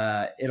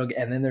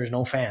 and then there's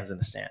no fans in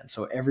the stands.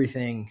 So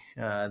everything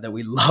that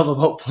we love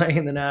about playing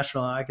in the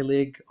National Hockey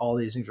League, all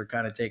these things were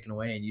kind of taken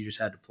away, and you just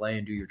had to play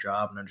and do your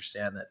job and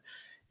understand that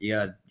you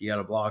got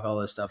to block all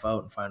this stuff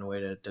out and find a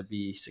way to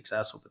be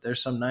successful. But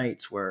there's some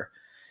nights where,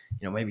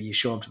 maybe you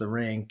show up to the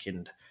rink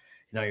and,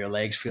 your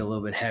legs feel a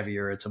little bit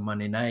heavier. It's a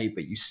Monday night,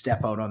 but you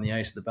step out on the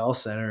ice at the Bell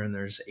Center and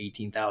there's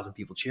 18,000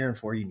 people cheering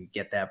for you and you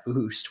get that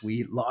boost.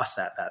 We lost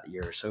that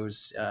year. So it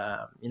was,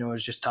 it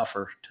was just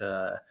tougher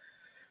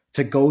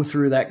to go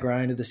through that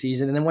grind of the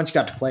season. And then once you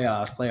got to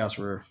playoffs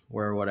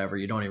were whatever.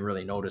 You don't even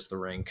really notice the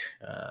rink.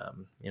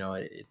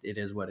 It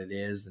is what it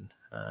is.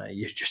 And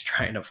you're just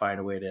trying to find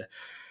a way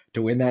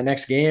to win that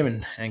next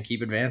game and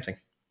keep advancing.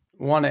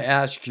 I want to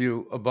ask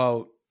you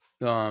about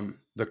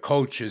the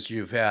coaches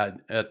you've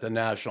had at the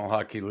National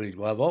Hockey League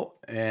level.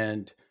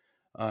 And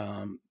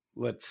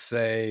let's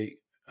say,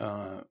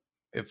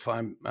 if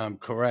I'm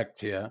correct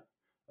here,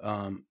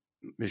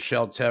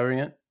 Michel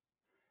Therrien,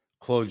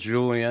 Claude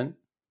Julien,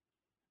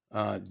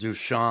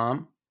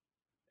 Duchamp,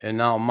 and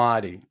now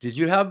Marty. Did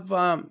you have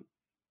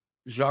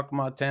Jacques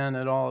Martin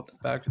at all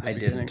back at the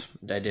beginning?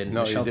 I didn't.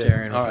 No, Michel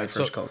Therrien was my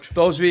first coach.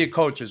 Those were your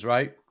coaches,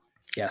 right?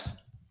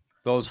 Yes.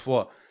 Those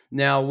four.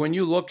 Now, when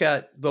you look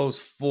at those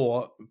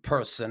four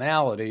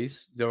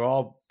personalities, they're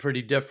all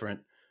pretty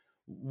different.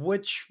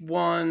 Which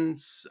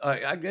ones,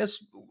 I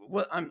guess,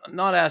 I'm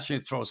not asking you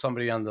to throw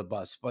somebody on the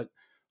bus, but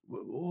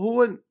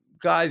who are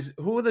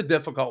the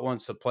difficult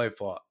ones to play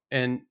for?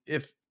 And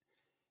if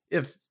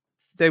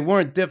they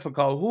weren't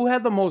difficult, who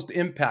had the most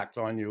impact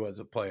on you as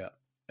a player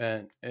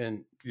and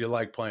you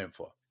like playing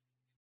for?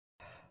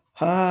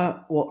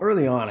 Well,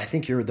 early on, I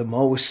think you're the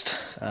most,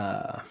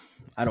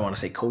 I don't want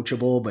to say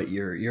coachable, but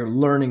you're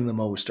learning the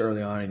most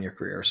early on in your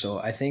career. So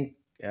I think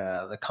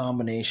the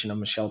combination of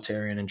Michel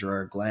Therrien and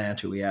Gerard Glant,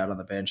 who we had on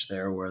the bench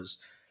there, was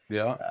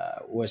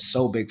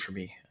so big for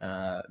me.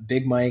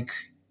 Big Mike,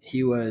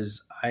 he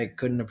was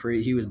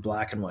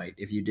black and white.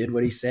 If you did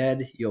what he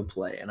said, you'll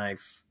play. And I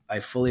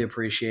fully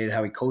appreciated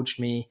how he coached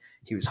me.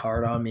 He was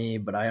hard on me,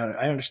 but I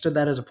understood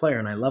that as a player,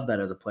 and I love that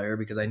as a player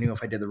because I knew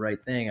if I did the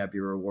right thing, I'd be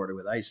rewarded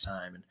with ice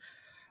time. And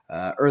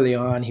early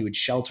on, he would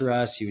shelter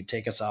us. He would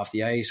take us off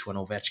the ice when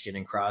Ovechkin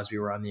and Crosby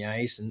were on the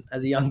ice. And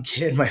as a young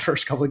kid, my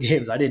first couple of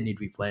games, I didn't need to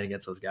be playing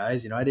against those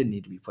guys. I didn't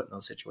need to be put in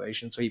those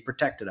situations. So he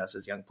protected us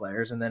as young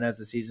players. And then as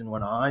the season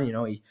went on,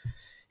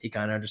 he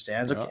kind of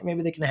understands, okay,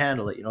 maybe they can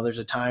handle it. There's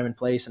a time and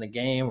place in a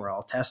game where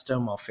I'll test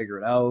them, I'll figure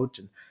it out.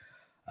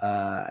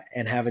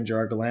 And having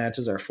Gerard Gallant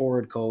as our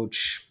forward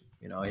coach,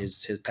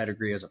 his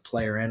pedigree as a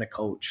player and a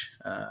coach,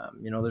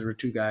 those were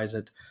two guys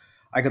that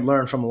I could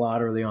learn from a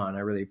lot early on. I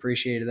really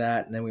appreciated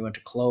that. And then we went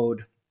to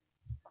Claude,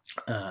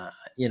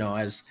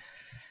 as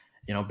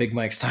Big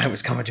Mike's time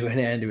was coming to an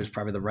end. It was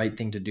probably the right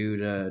thing to do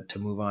to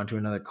move on to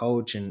another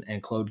coach.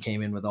 And Claude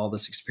came in with all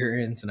this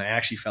experience. And I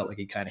actually felt like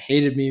he kind of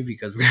hated me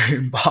because we were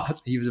in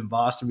Boston. He was in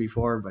Boston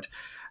before, but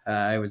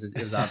it was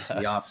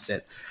obviously the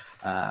opposite.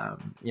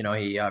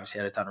 He obviously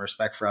had a ton of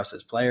respect for us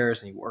as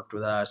players, and he worked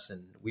with us,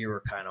 and we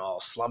were kind of all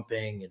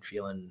slumping and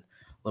feeling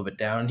a little bit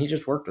down. He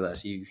just worked with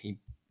us. He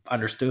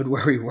understood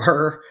where we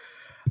were,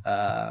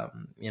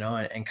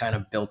 and kind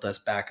of built us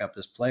back up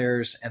as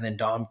players. And then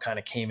Dom kind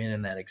of came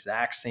in that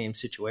exact same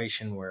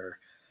situation where,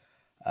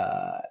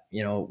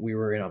 we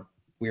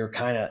were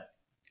kind of,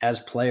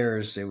 as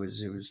players, it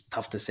was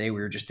tough to say.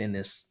 We were just in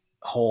this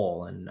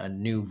hole, and a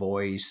new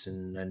voice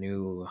and a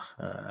new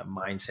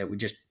mindset. We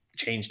just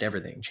changed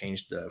everything,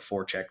 changed the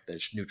forecheck,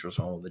 the neutral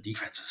zone, the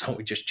defensive zone.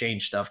 We just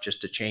changed stuff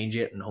just to change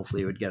it, and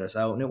hopefully it would get us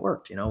out. And it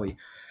worked.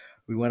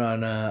 We went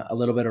on a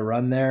little bit of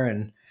run there,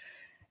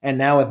 and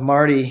now with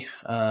Marty,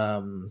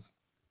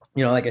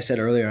 like I said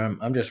earlier,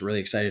 I'm just really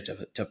excited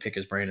to pick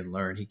his brain and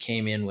learn. He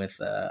came in with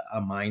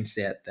a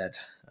mindset that,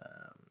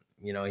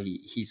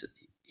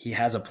 he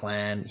has a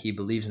plan. He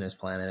believes in his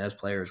plan, and as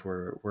players,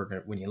 we're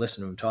gonna, when you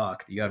listen to him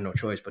talk, you have no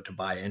choice but to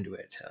buy into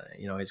it.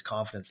 His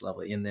confidence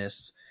level in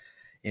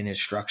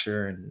his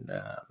structure, and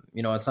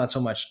it's not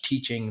so much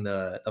teaching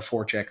the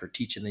forecheck or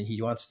teaching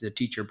he wants to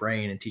teach your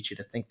brain and teach you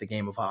to think the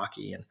game of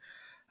hockey. And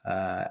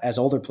as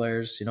older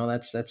players,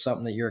 that's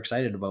something that you're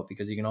excited about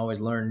because you can always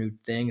learn new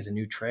things and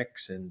new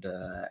tricks and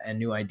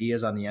new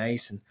ideas on the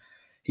ice. And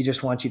he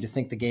just wants you to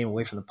think the game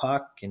away from the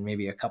puck, and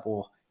maybe a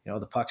couple,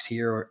 the puck's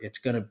here, it's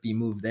going to be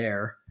moved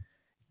there.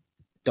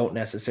 Don't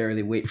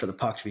necessarily wait for the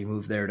puck to be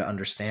moved there to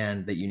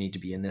understand that you need to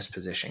be in this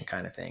position,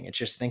 kind of thing. It's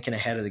just thinking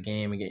ahead of the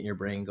game and getting your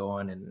brain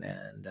going. And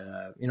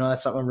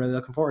that's something I'm really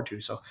looking forward to.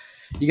 So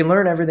you can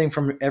learn everything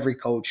from every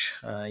coach.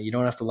 You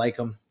don't have to like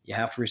them. You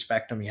have to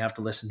respect them. You have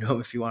to listen to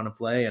them if you want to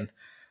play. And,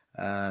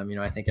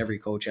 I think every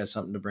coach has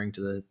something to bring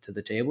to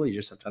the table. You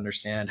just have to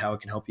understand how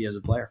it can help you as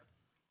a player.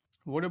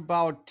 What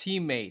about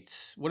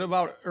teammates? What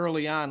about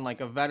early on,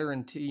 like a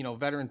veteran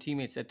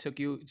teammates that took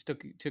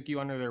you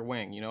under their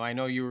wing? I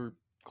know you were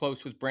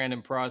close with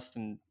Brandon Prust,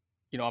 and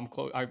I'm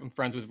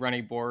friends with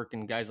Rennie Bork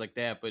and guys like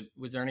that. But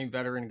was there any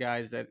veteran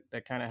guys that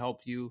kind of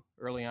helped you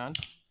early on?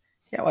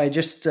 Yeah,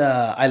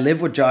 well, I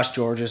lived with Josh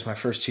Georges my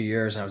first 2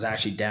 years, and I was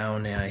actually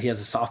down. He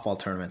has a softball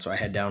tournament, so I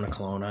head down to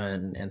Kelowna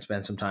and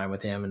spent some time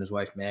with him and his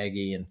wife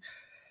Maggie,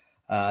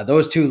 and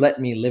those two let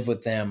me live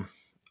with them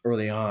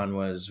early on.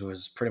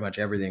 Was pretty much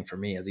everything for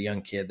me as a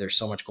young kid. There's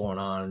so much going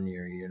on.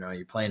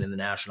 You're playing in the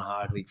National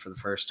Hockey League for the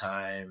first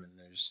time, and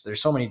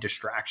there's so many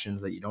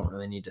distractions that you don't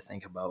really need to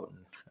think about.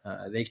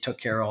 And they took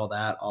care of all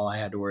that. All I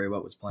had to worry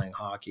about was playing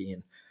hockey,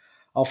 and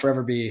I'll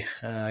forever be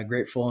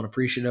grateful and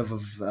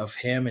appreciative of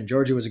him. And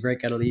Georgie was a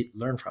great guy to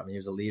learn from. He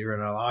was a leader in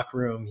our locker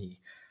room. He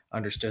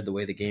understood the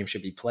way the game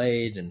should be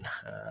played, and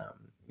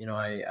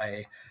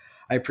I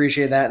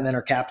appreciate that. And then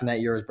our captain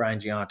that year was Brian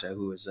Giunta,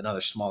 who was another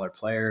smaller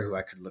player who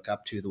I could look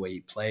up to the way he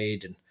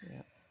played. And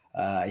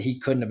he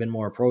couldn't have been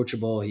more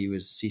approachable. He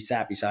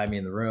sat beside me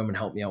in the room and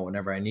helped me out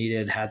whenever I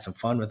needed, had some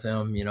fun with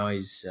him.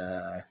 He's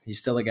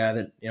still a guy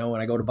that,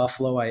 when I go to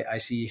Buffalo, I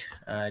see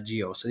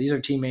Gio. So these are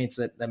teammates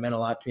that meant a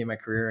lot to me in my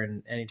career.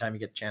 And anytime you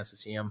get a chance to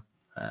see them,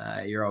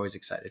 you're always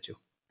excited to.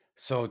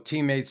 So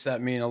teammates that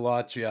mean a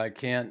lot to you. I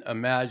can't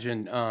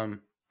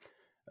imagine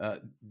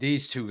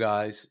these two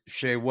guys,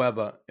 Shea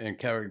Weber and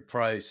Carey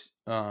Price,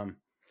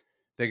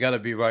 they got to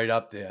be right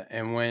up there.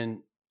 And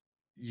when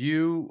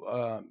you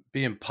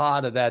being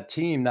part of that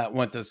team that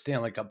went to the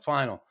Stanley Cup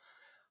final,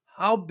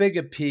 how big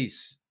a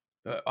piece?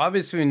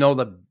 Obviously, we know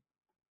the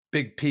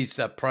big piece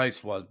that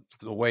Price was,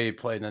 the way he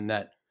played in the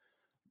net.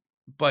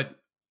 But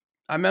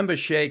I remember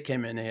Shea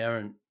came in here,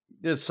 and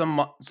there's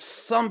some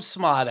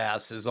smart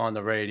asses on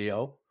the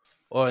radio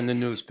or in the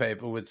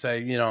newspaper would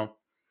say,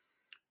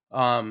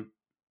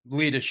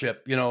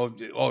 leadership,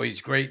 oh,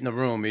 he's great in the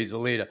room. He's a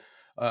leader.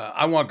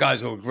 I want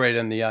guys who are great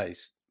on the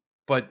ice.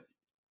 But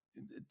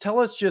tell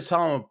us just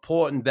how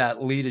important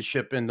that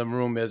leadership in the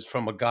room is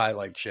from a guy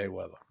like Shea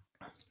Weber.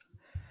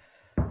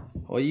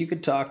 Well, you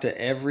could talk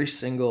to every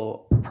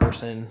single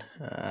person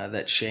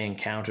that Shea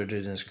encountered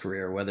in his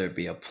career, whether it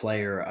be a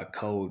player, a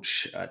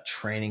coach, a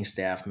training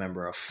staff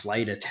member, a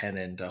flight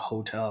attendant, a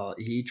hotel.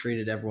 He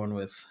treated everyone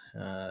with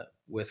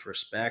with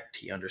respect.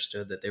 He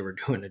understood that they were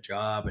doing a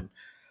job.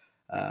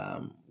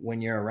 And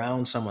when you're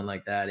around someone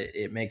like that,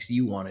 it makes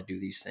you want to do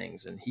these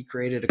things. And he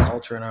created a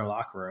culture in our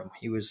locker room.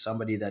 He was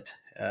somebody that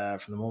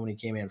from the moment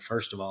he came in,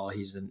 first of all,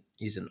 he's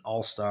an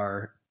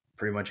all-star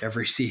pretty much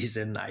every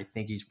season. I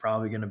think he's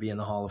probably going to be in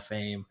the Hall of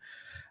Fame.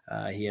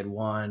 He had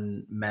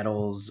won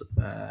medals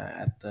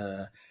at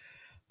the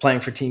playing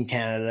for Team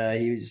Canada.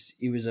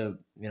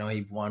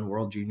 He won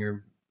World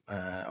Junior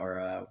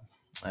or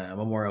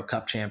Memorial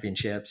Cup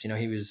championships.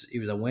 He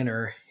was a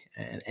winner,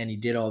 and he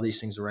did all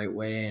these things the right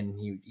way, and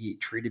he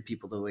treated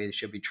people the way they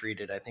should be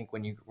treated. I think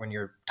when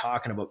you're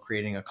talking about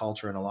creating a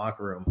culture in a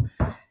locker room,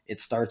 it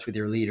starts with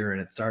your leader,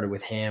 and it started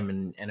with him,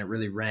 and it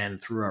really ran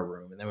through our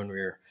room. And then when we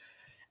were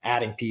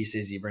adding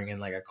pieces, you bring in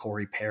like a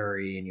Corey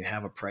Perry, and you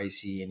have a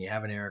Pricey, and you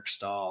have an Eric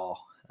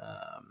Stahl.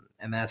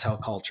 And that's how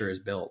culture is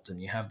built.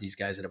 And you have these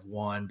guys that have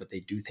won, but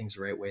they do things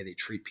the right way. They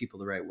treat people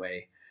the right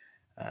way.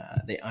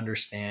 They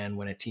understand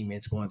when a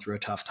teammate's going through a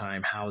tough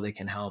time, how they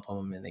can help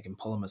them, and they can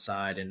pull them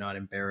aside and not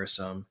embarrass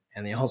them.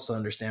 And they also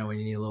understand when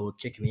you need a little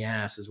kick in the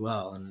ass as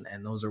well.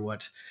 And those are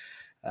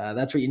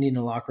that's what you need in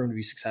a locker room to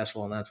be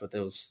successful. And that's what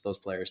those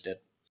players did.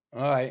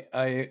 All right.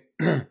 I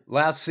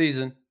last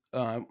season,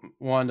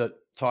 wanted to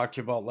talk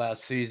to you about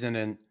last season,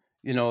 and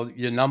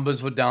your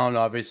numbers were down,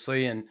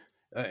 obviously. And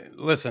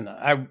listen,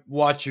 I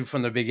watched you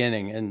from the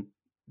beginning,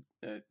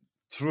 and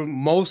through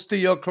most of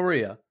your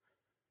career,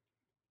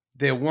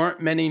 there weren't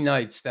many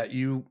nights that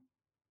you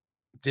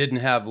didn't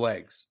have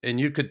legs, and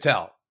you could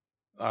tell.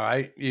 All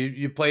right,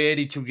 you play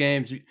 82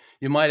 games.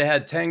 You might have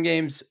had 10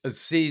 games a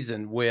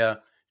season where you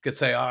could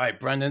say, all right,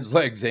 Brendan's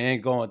legs, they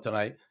ain't going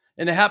tonight.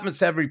 And it happens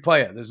to every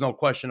player. There's no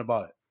question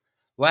about it.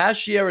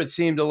 Last year, it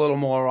seemed a little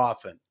more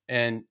often.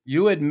 And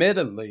you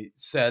admittedly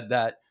said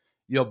that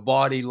your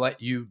body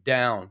let you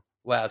down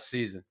last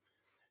season.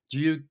 Do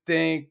you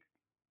think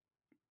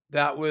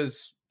that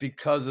was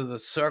because of the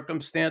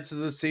circumstances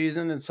of the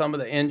season and some of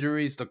the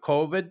injuries to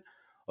COVID?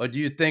 Or do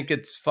you think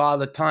it's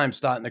Father Time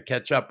starting to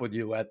catch up with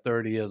you at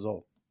 30 years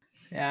old?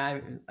 Yeah,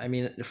 I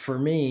mean, for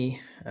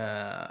me,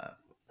 I'm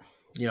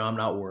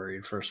not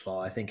worried, first of all.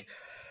 I think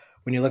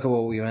when you look at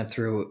what we went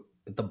through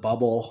at the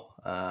bubble,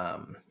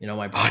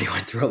 my body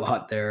went through a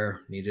lot there,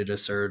 needed a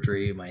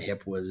surgery. My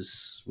hip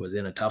was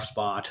in a tough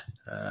spot.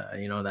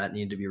 That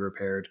needed to be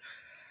repaired.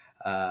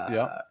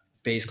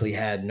 Basically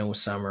had no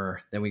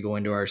summer. Then we go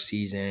into our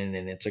season,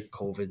 and it's a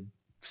COVID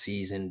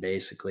season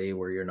basically,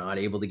 where you're not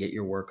able to get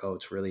your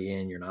workouts really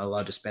in. You're not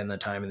allowed to spend the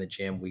time in the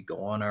gym. We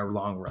go on our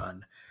long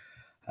run.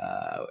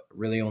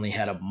 Really only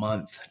had a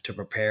month to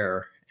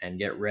prepare and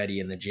get ready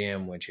in the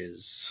gym, which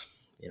is,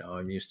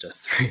 I'm used to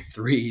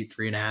three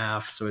and a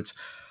half. So it's,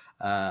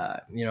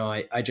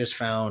 I just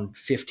found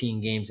 15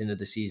 games into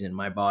the season,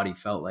 my body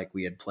felt like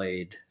we had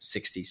played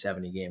 60,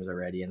 70 games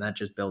already. And that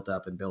just built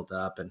up and built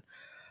up. And,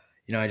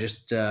 I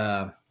just,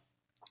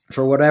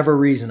 for whatever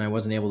reason, I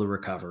wasn't able to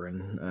recover.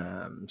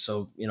 And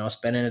so,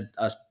 spending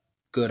a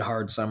good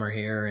hard summer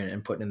here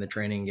and putting in the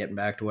training, getting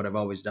back to what I've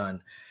always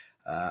done.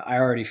 I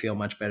already feel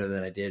much better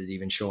than I did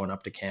even showing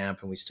up to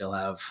camp, and we still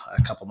have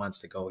a couple months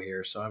to go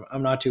here. So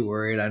I'm not too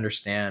worried. I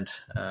understand,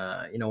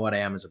 what I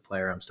am as a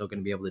player. I'm still going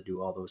to be able to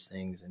do all those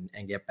things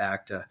and get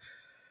back to,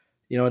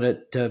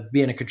 to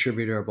being a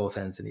contributor at both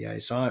ends of the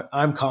ice. So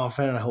I'm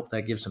confident. I hope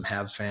that gives some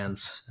Habs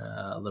fans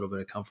a little bit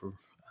of comfort.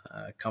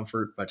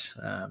 But,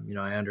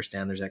 I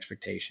understand there's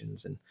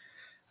expectations, and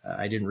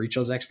I didn't reach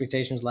those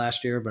expectations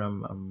last year, but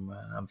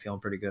I'm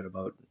feeling pretty good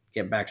about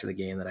getting back to the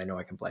game that I know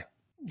I can play.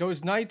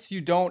 Those nights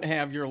you don't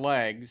have your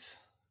legs,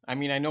 I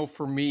mean, I know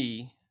for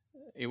me,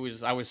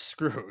 I was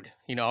screwed.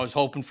 I was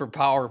hoping for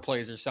power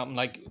plays or something.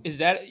 Like, is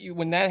that,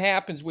 when that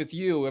happens with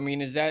you, I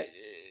mean, is that,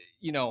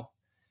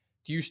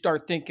 do you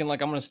start thinking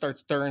like, I'm going to start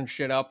stirring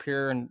shit up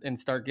here and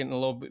start getting a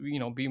little bit,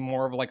 be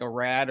more of like a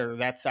rat or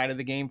that side of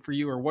the game for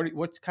you? Or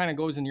what kind of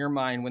goes in your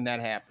mind when that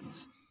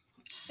happens?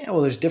 Yeah,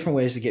 well, there's different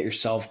ways to get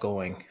yourself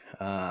going.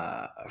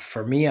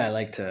 For me, I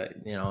like to,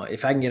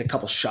 if I can get a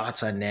couple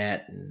shots on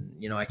net and,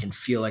 I can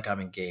feel like I'm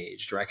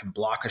engaged, or I can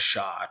block a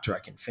shot, or I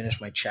can finish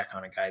my check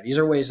on a guy. These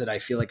are ways that I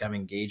feel like I'm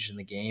engaged in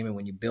the game. And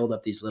when you build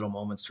up these little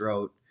moments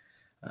throughout,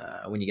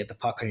 when you get the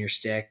puck on your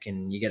stick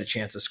and you get a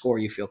chance to score,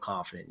 you feel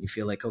confident. You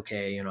feel like,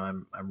 okay,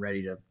 I'm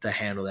ready to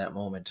handle that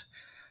moment.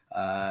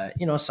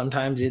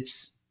 Sometimes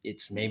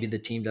it's maybe the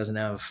team doesn't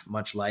have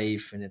much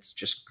life and it's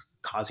just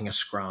causing a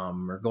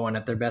scrum or going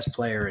at their best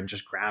player and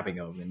just grabbing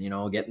them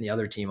and, getting the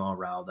other team all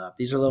riled up.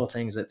 These are little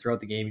things that throughout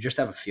the game, you just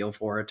have a feel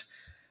for it.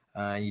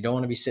 You don't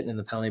want to be sitting in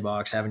the penalty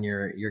box having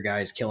your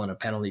guys killing a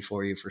penalty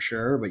for you, for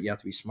sure, but you have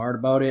to be smart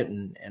about it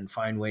and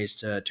find ways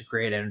to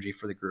create energy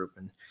for the group.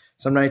 And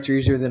some nights are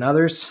easier than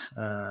others,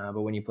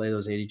 but when you play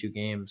those 82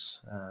 games,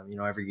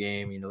 every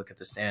game, look at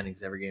the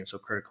standings, every game is so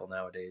critical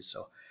nowadays.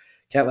 So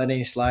can't let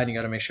any slide. You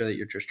got to make sure that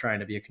you're just trying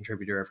to be a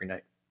contributor every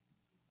night.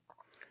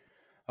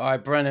 All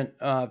right, Brendan,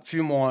 a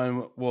few more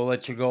and we'll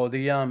let you go.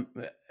 I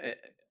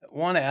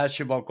want to ask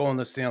you about going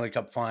to the Stanley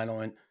Cup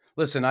final. And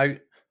listen, I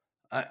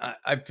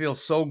feel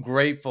so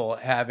grateful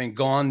having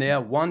gone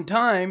there one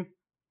time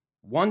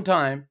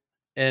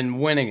and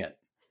winning it.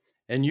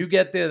 and you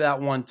get there that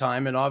one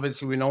time, and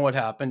obviously we know what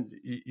happened.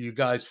 You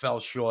guys fell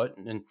short,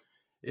 and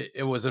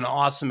it was an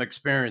awesome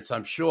experience,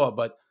 I'm sure.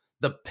 But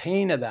the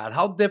pain of that,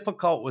 how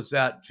difficult was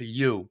that for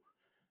you?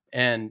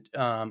 And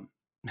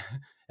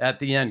at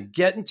the end,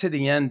 getting to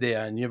the end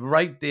there, and you're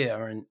right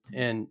there,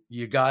 and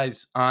you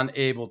guys aren't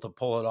able to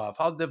pull it off.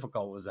 How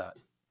difficult was that?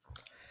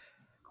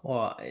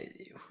 Well,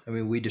 I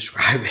mean, we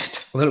describe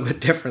it a little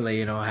bit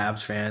differently.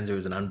 Habs fans, it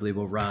was an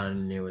unbelievable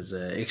run. It was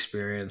an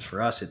experience.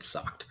 For us, it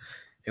sucked.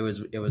 It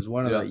was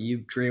one of you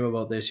dream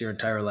about this your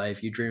entire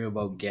life. You dream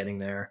about getting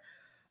there,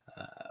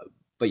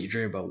 but you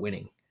dream about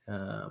winning.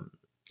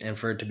 And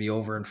for it to be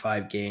over in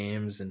 5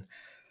 games, and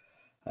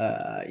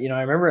I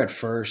remember at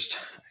first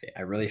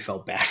I really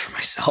felt bad for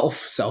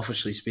myself.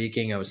 Selfishly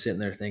speaking, I was sitting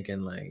there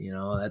thinking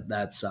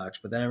that sucks.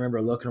 But then I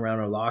remember looking around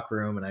our locker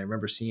room, and I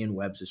remember seeing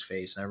Webb's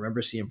face, and I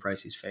remember seeing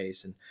Pricey's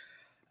face, and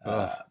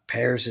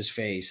Pears'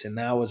 face, and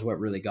that was what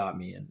really got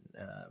me. And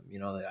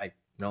I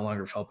no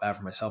longer felt bad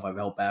for myself. I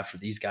felt bad for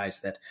these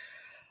guys that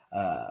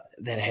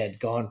had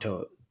gone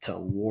to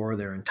war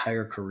their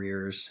entire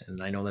careers.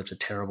 And I know that's a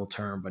terrible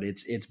term, but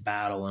it's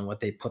battle, and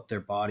what they put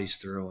their bodies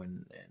through,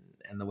 and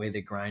the way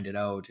they grind it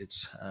out.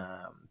 It's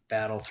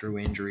battle through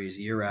injuries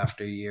year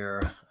after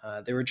year.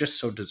 They were just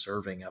so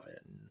deserving of it.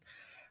 And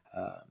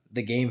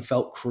the game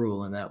felt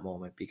cruel in that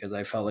moment, because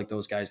I felt like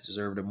those guys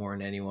deserved it more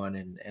than anyone.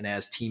 And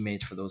as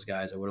teammates for those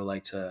guys, I would have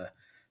liked to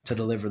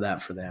deliver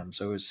that for them.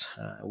 So it was,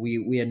 we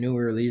knew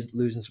we were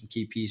losing some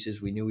key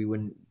pieces. We knew we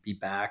wouldn't be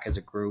back as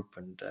a group.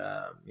 And,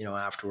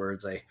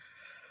 afterwards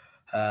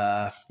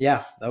that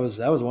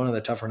was one of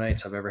the tougher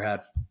nights I've ever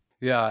had.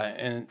 Yeah,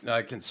 and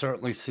I can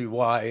certainly see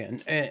why.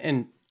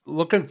 And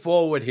looking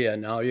forward here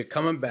now, you're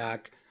coming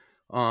back.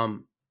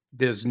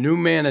 There's new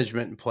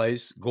management in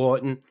place,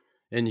 Gorton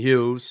and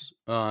Hughes.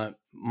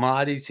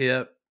 Marty's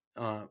here,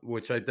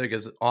 which I think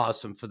is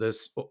awesome for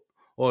this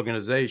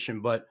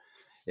organization. But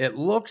it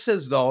looks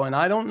as though, and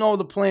I don't know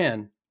the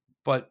plan,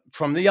 but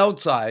from the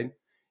outside,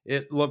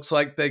 it looks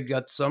like they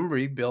got some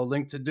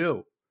rebuilding to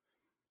do.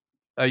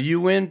 Are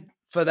you in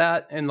for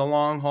that in the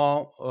long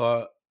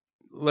haul?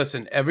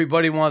 Listen,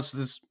 everybody wants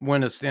to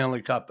win a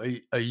Stanley Cup.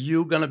 Are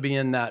you going to be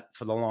in that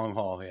for the long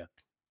haul here?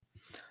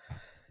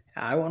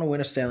 I want to win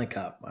a Stanley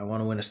Cup. I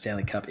want to win a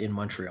Stanley Cup in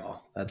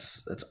Montreal.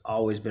 That's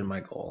always been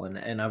my goal.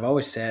 And I've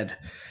always said,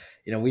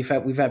 we've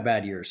had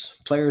bad years.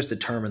 Players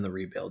determine the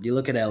rebuild. You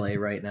look at LA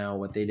right now,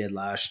 what they did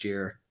last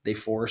year. They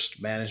forced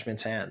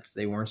management's hands.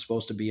 They weren't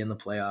supposed to be in the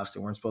playoffs.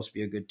 They weren't supposed to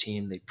be a good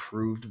team. They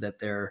proved that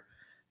they're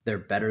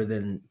better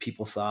than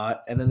people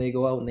thought. And then they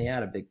go out and they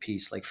add a big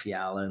piece like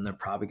Fiala, and they're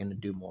probably going to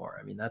do more.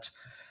 I mean, that's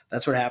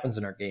what happens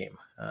in our game.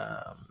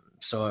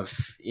 So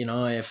if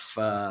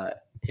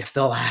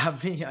they'll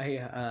have me,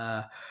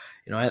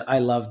 I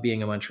love being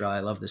in Montreal.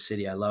 I love the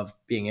city. I love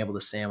being able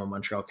to say I'm a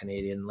Montreal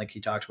Canadian. Like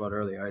you talked about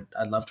earlier,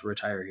 I'd love to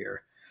retire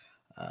here.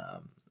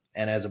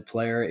 And as a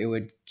player, it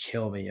would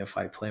kill me if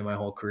I play my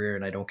whole career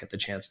and I don't get the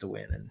chance to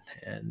win.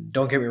 And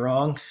don't get me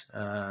wrong.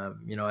 I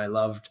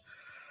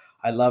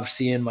love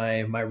seeing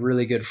my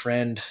really good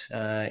friend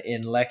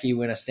in Lecky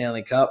win a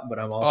Stanley Cup, but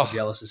I'm also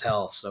jealous as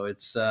hell. So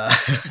it's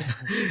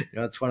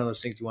it's one of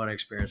those things you want to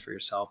experience for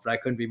yourself. But I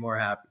couldn't be more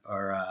happy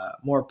or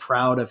more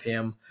proud of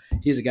him.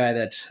 He's a guy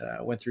that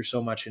went through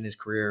so much in his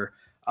career,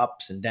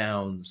 ups and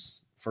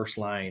downs, first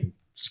line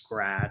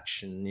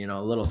scratch, and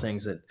little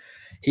things that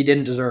he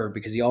didn't deserve,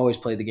 because he always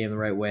played the game the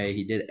right way.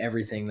 He did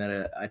everything that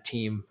a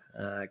team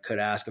could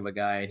ask of a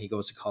guy, and he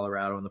goes to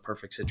Colorado in the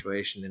perfect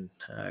situation, and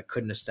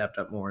couldn't have stepped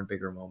up more in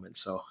bigger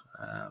moments. So,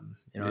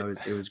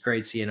 it was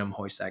great seeing him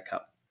hoist that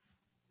cup.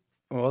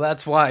 Well,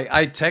 that's why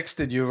I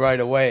texted you right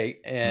away,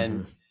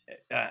 and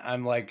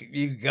I'm like,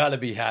 you got to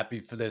be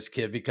happy for this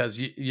kid, because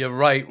you're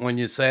right when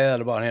you say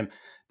that about him.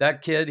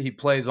 That kid, he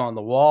plays on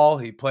the wall.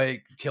 He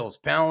kills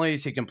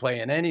penalties. He can play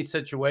in any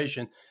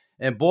situation.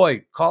 And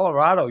boy,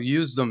 Colorado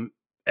used him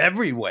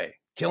every way.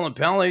 Killing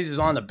penalties. He was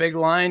on the big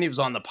line. He was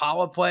on the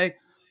power play.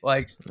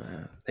 They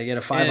get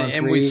a 5-on-3,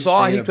 and we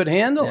saw he could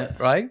handle it,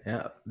 right?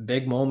 Yeah,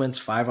 big moments,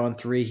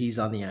 5-on-3. He's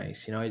on the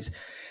ice.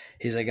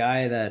 He's a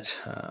guy that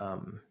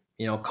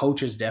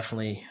coaches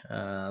definitely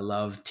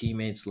love,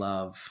 teammates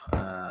love.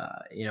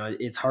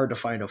 It's hard to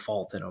find a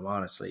fault in him.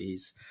 Honestly,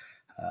 he's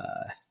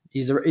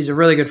a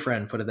really good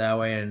friend, put it that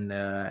way, and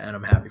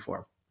I'm happy for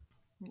him.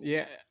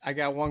 Yeah, I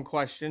got one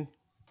question.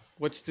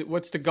 What's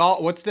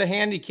the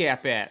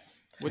handicap at?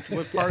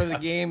 What part of the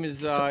game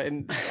is?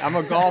 And I'm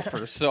a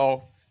golfer,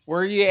 so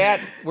where are you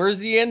at? Where's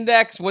the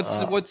index? What's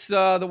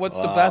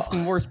the best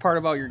and worst part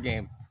about your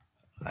game?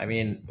 I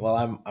mean,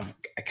 well,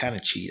 I kind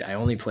of cheat. I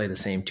only play the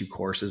same 2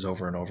 courses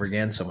over and over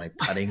again, so my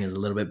putting is a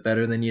little bit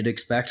better than you'd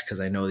expect, because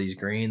I know these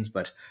greens.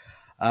 But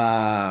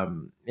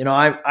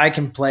I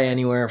can play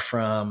anywhere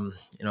from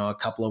a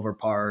couple over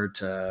par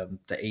to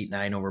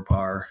 8-9 over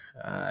par,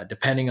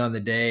 depending on the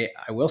day.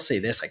 I will say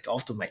this: I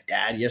golfed with my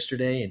dad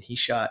yesterday, and he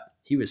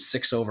was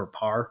 6 over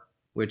par,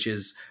 which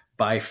is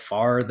by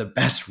far the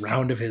best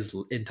round of his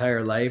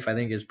entire life. I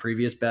think his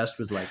previous best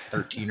was like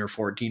 13 or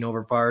 14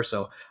 over par.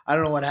 So I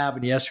don't know what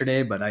happened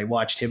yesterday, but I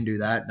watched him do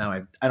that. Now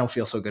I don't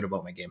feel so good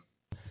about my game.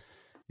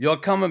 You're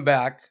coming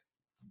back,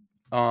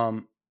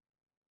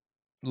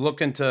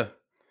 looking to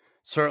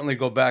certainly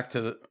go back to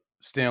the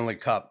Stanley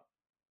Cup.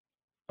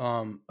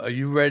 Are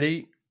you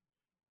ready?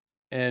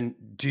 And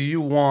do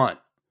you want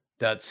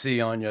that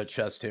C on your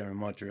chest here in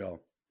Montreal?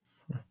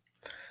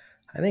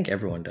 I think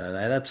everyone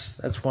does.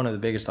 That's one of the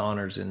biggest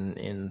honors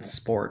in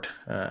sport,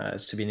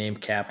 is to be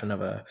named captain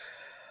of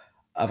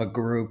a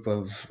group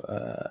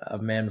of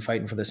men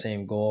fighting for the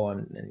same goal,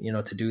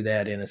 and to do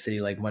that in a city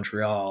like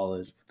Montreal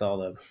is with all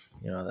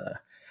the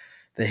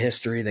the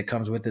history that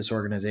comes with this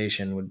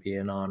organization would be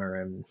an honor.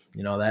 And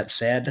that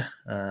said,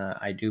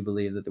 I do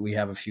believe that we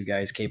have a few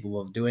guys capable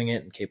of doing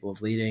it and capable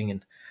of leading,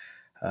 and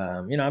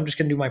I'm just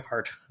going to do my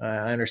part.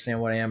 I understand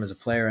what I am as a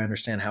player. I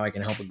understand how I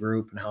can help a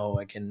group and how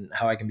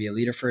I can be a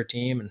leader for a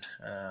team. And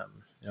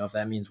if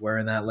that means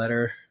wearing that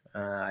letter,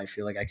 I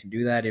feel like I can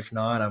do that. If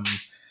not,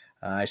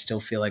 I still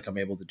feel like I'm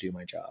able to do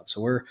my job. So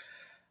we're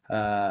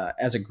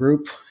as a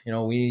group, we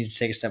need to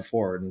take a step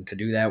forward, and to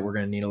do that, we're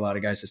going to need a lot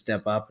of guys to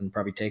step up and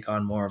probably take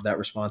on more of that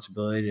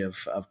responsibility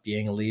of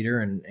being a leader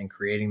and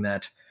creating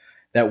that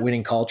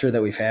winning culture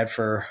that we've had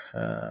for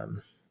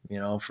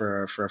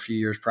a few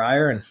years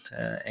prior,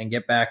 and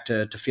get back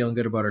to feeling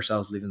good about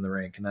ourselves leaving the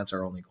rink. And that's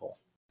our only goal.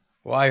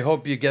 Well, I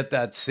hope you get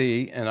that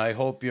C, and I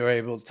hope you're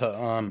able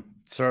to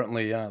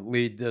certainly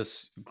lead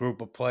this group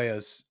of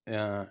players,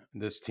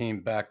 this team,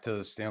 back to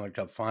the Stanley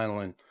Cup final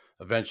and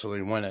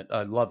eventually win it.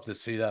 I'd love to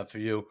see that for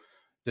you.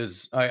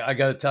 I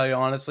got to tell you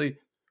honestly,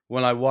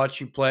 when I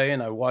watch you play,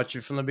 and I watch you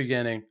from the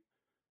beginning,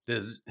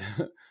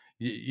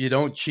 you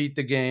don't cheat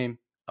the game,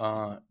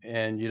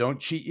 and you don't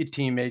cheat your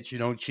teammates, you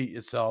don't cheat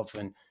yourself,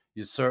 and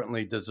you're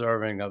certainly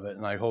deserving of it.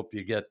 And I hope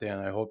you get there,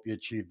 and I hope you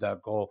achieve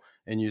that goal.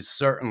 And you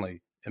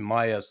certainly, in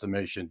my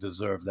estimation,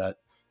 deserve that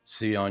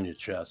C on your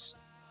chest.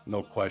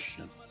 No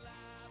question.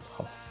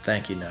 Oh,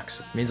 thank you, Nux.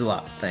 It means a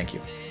lot. Thank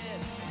you.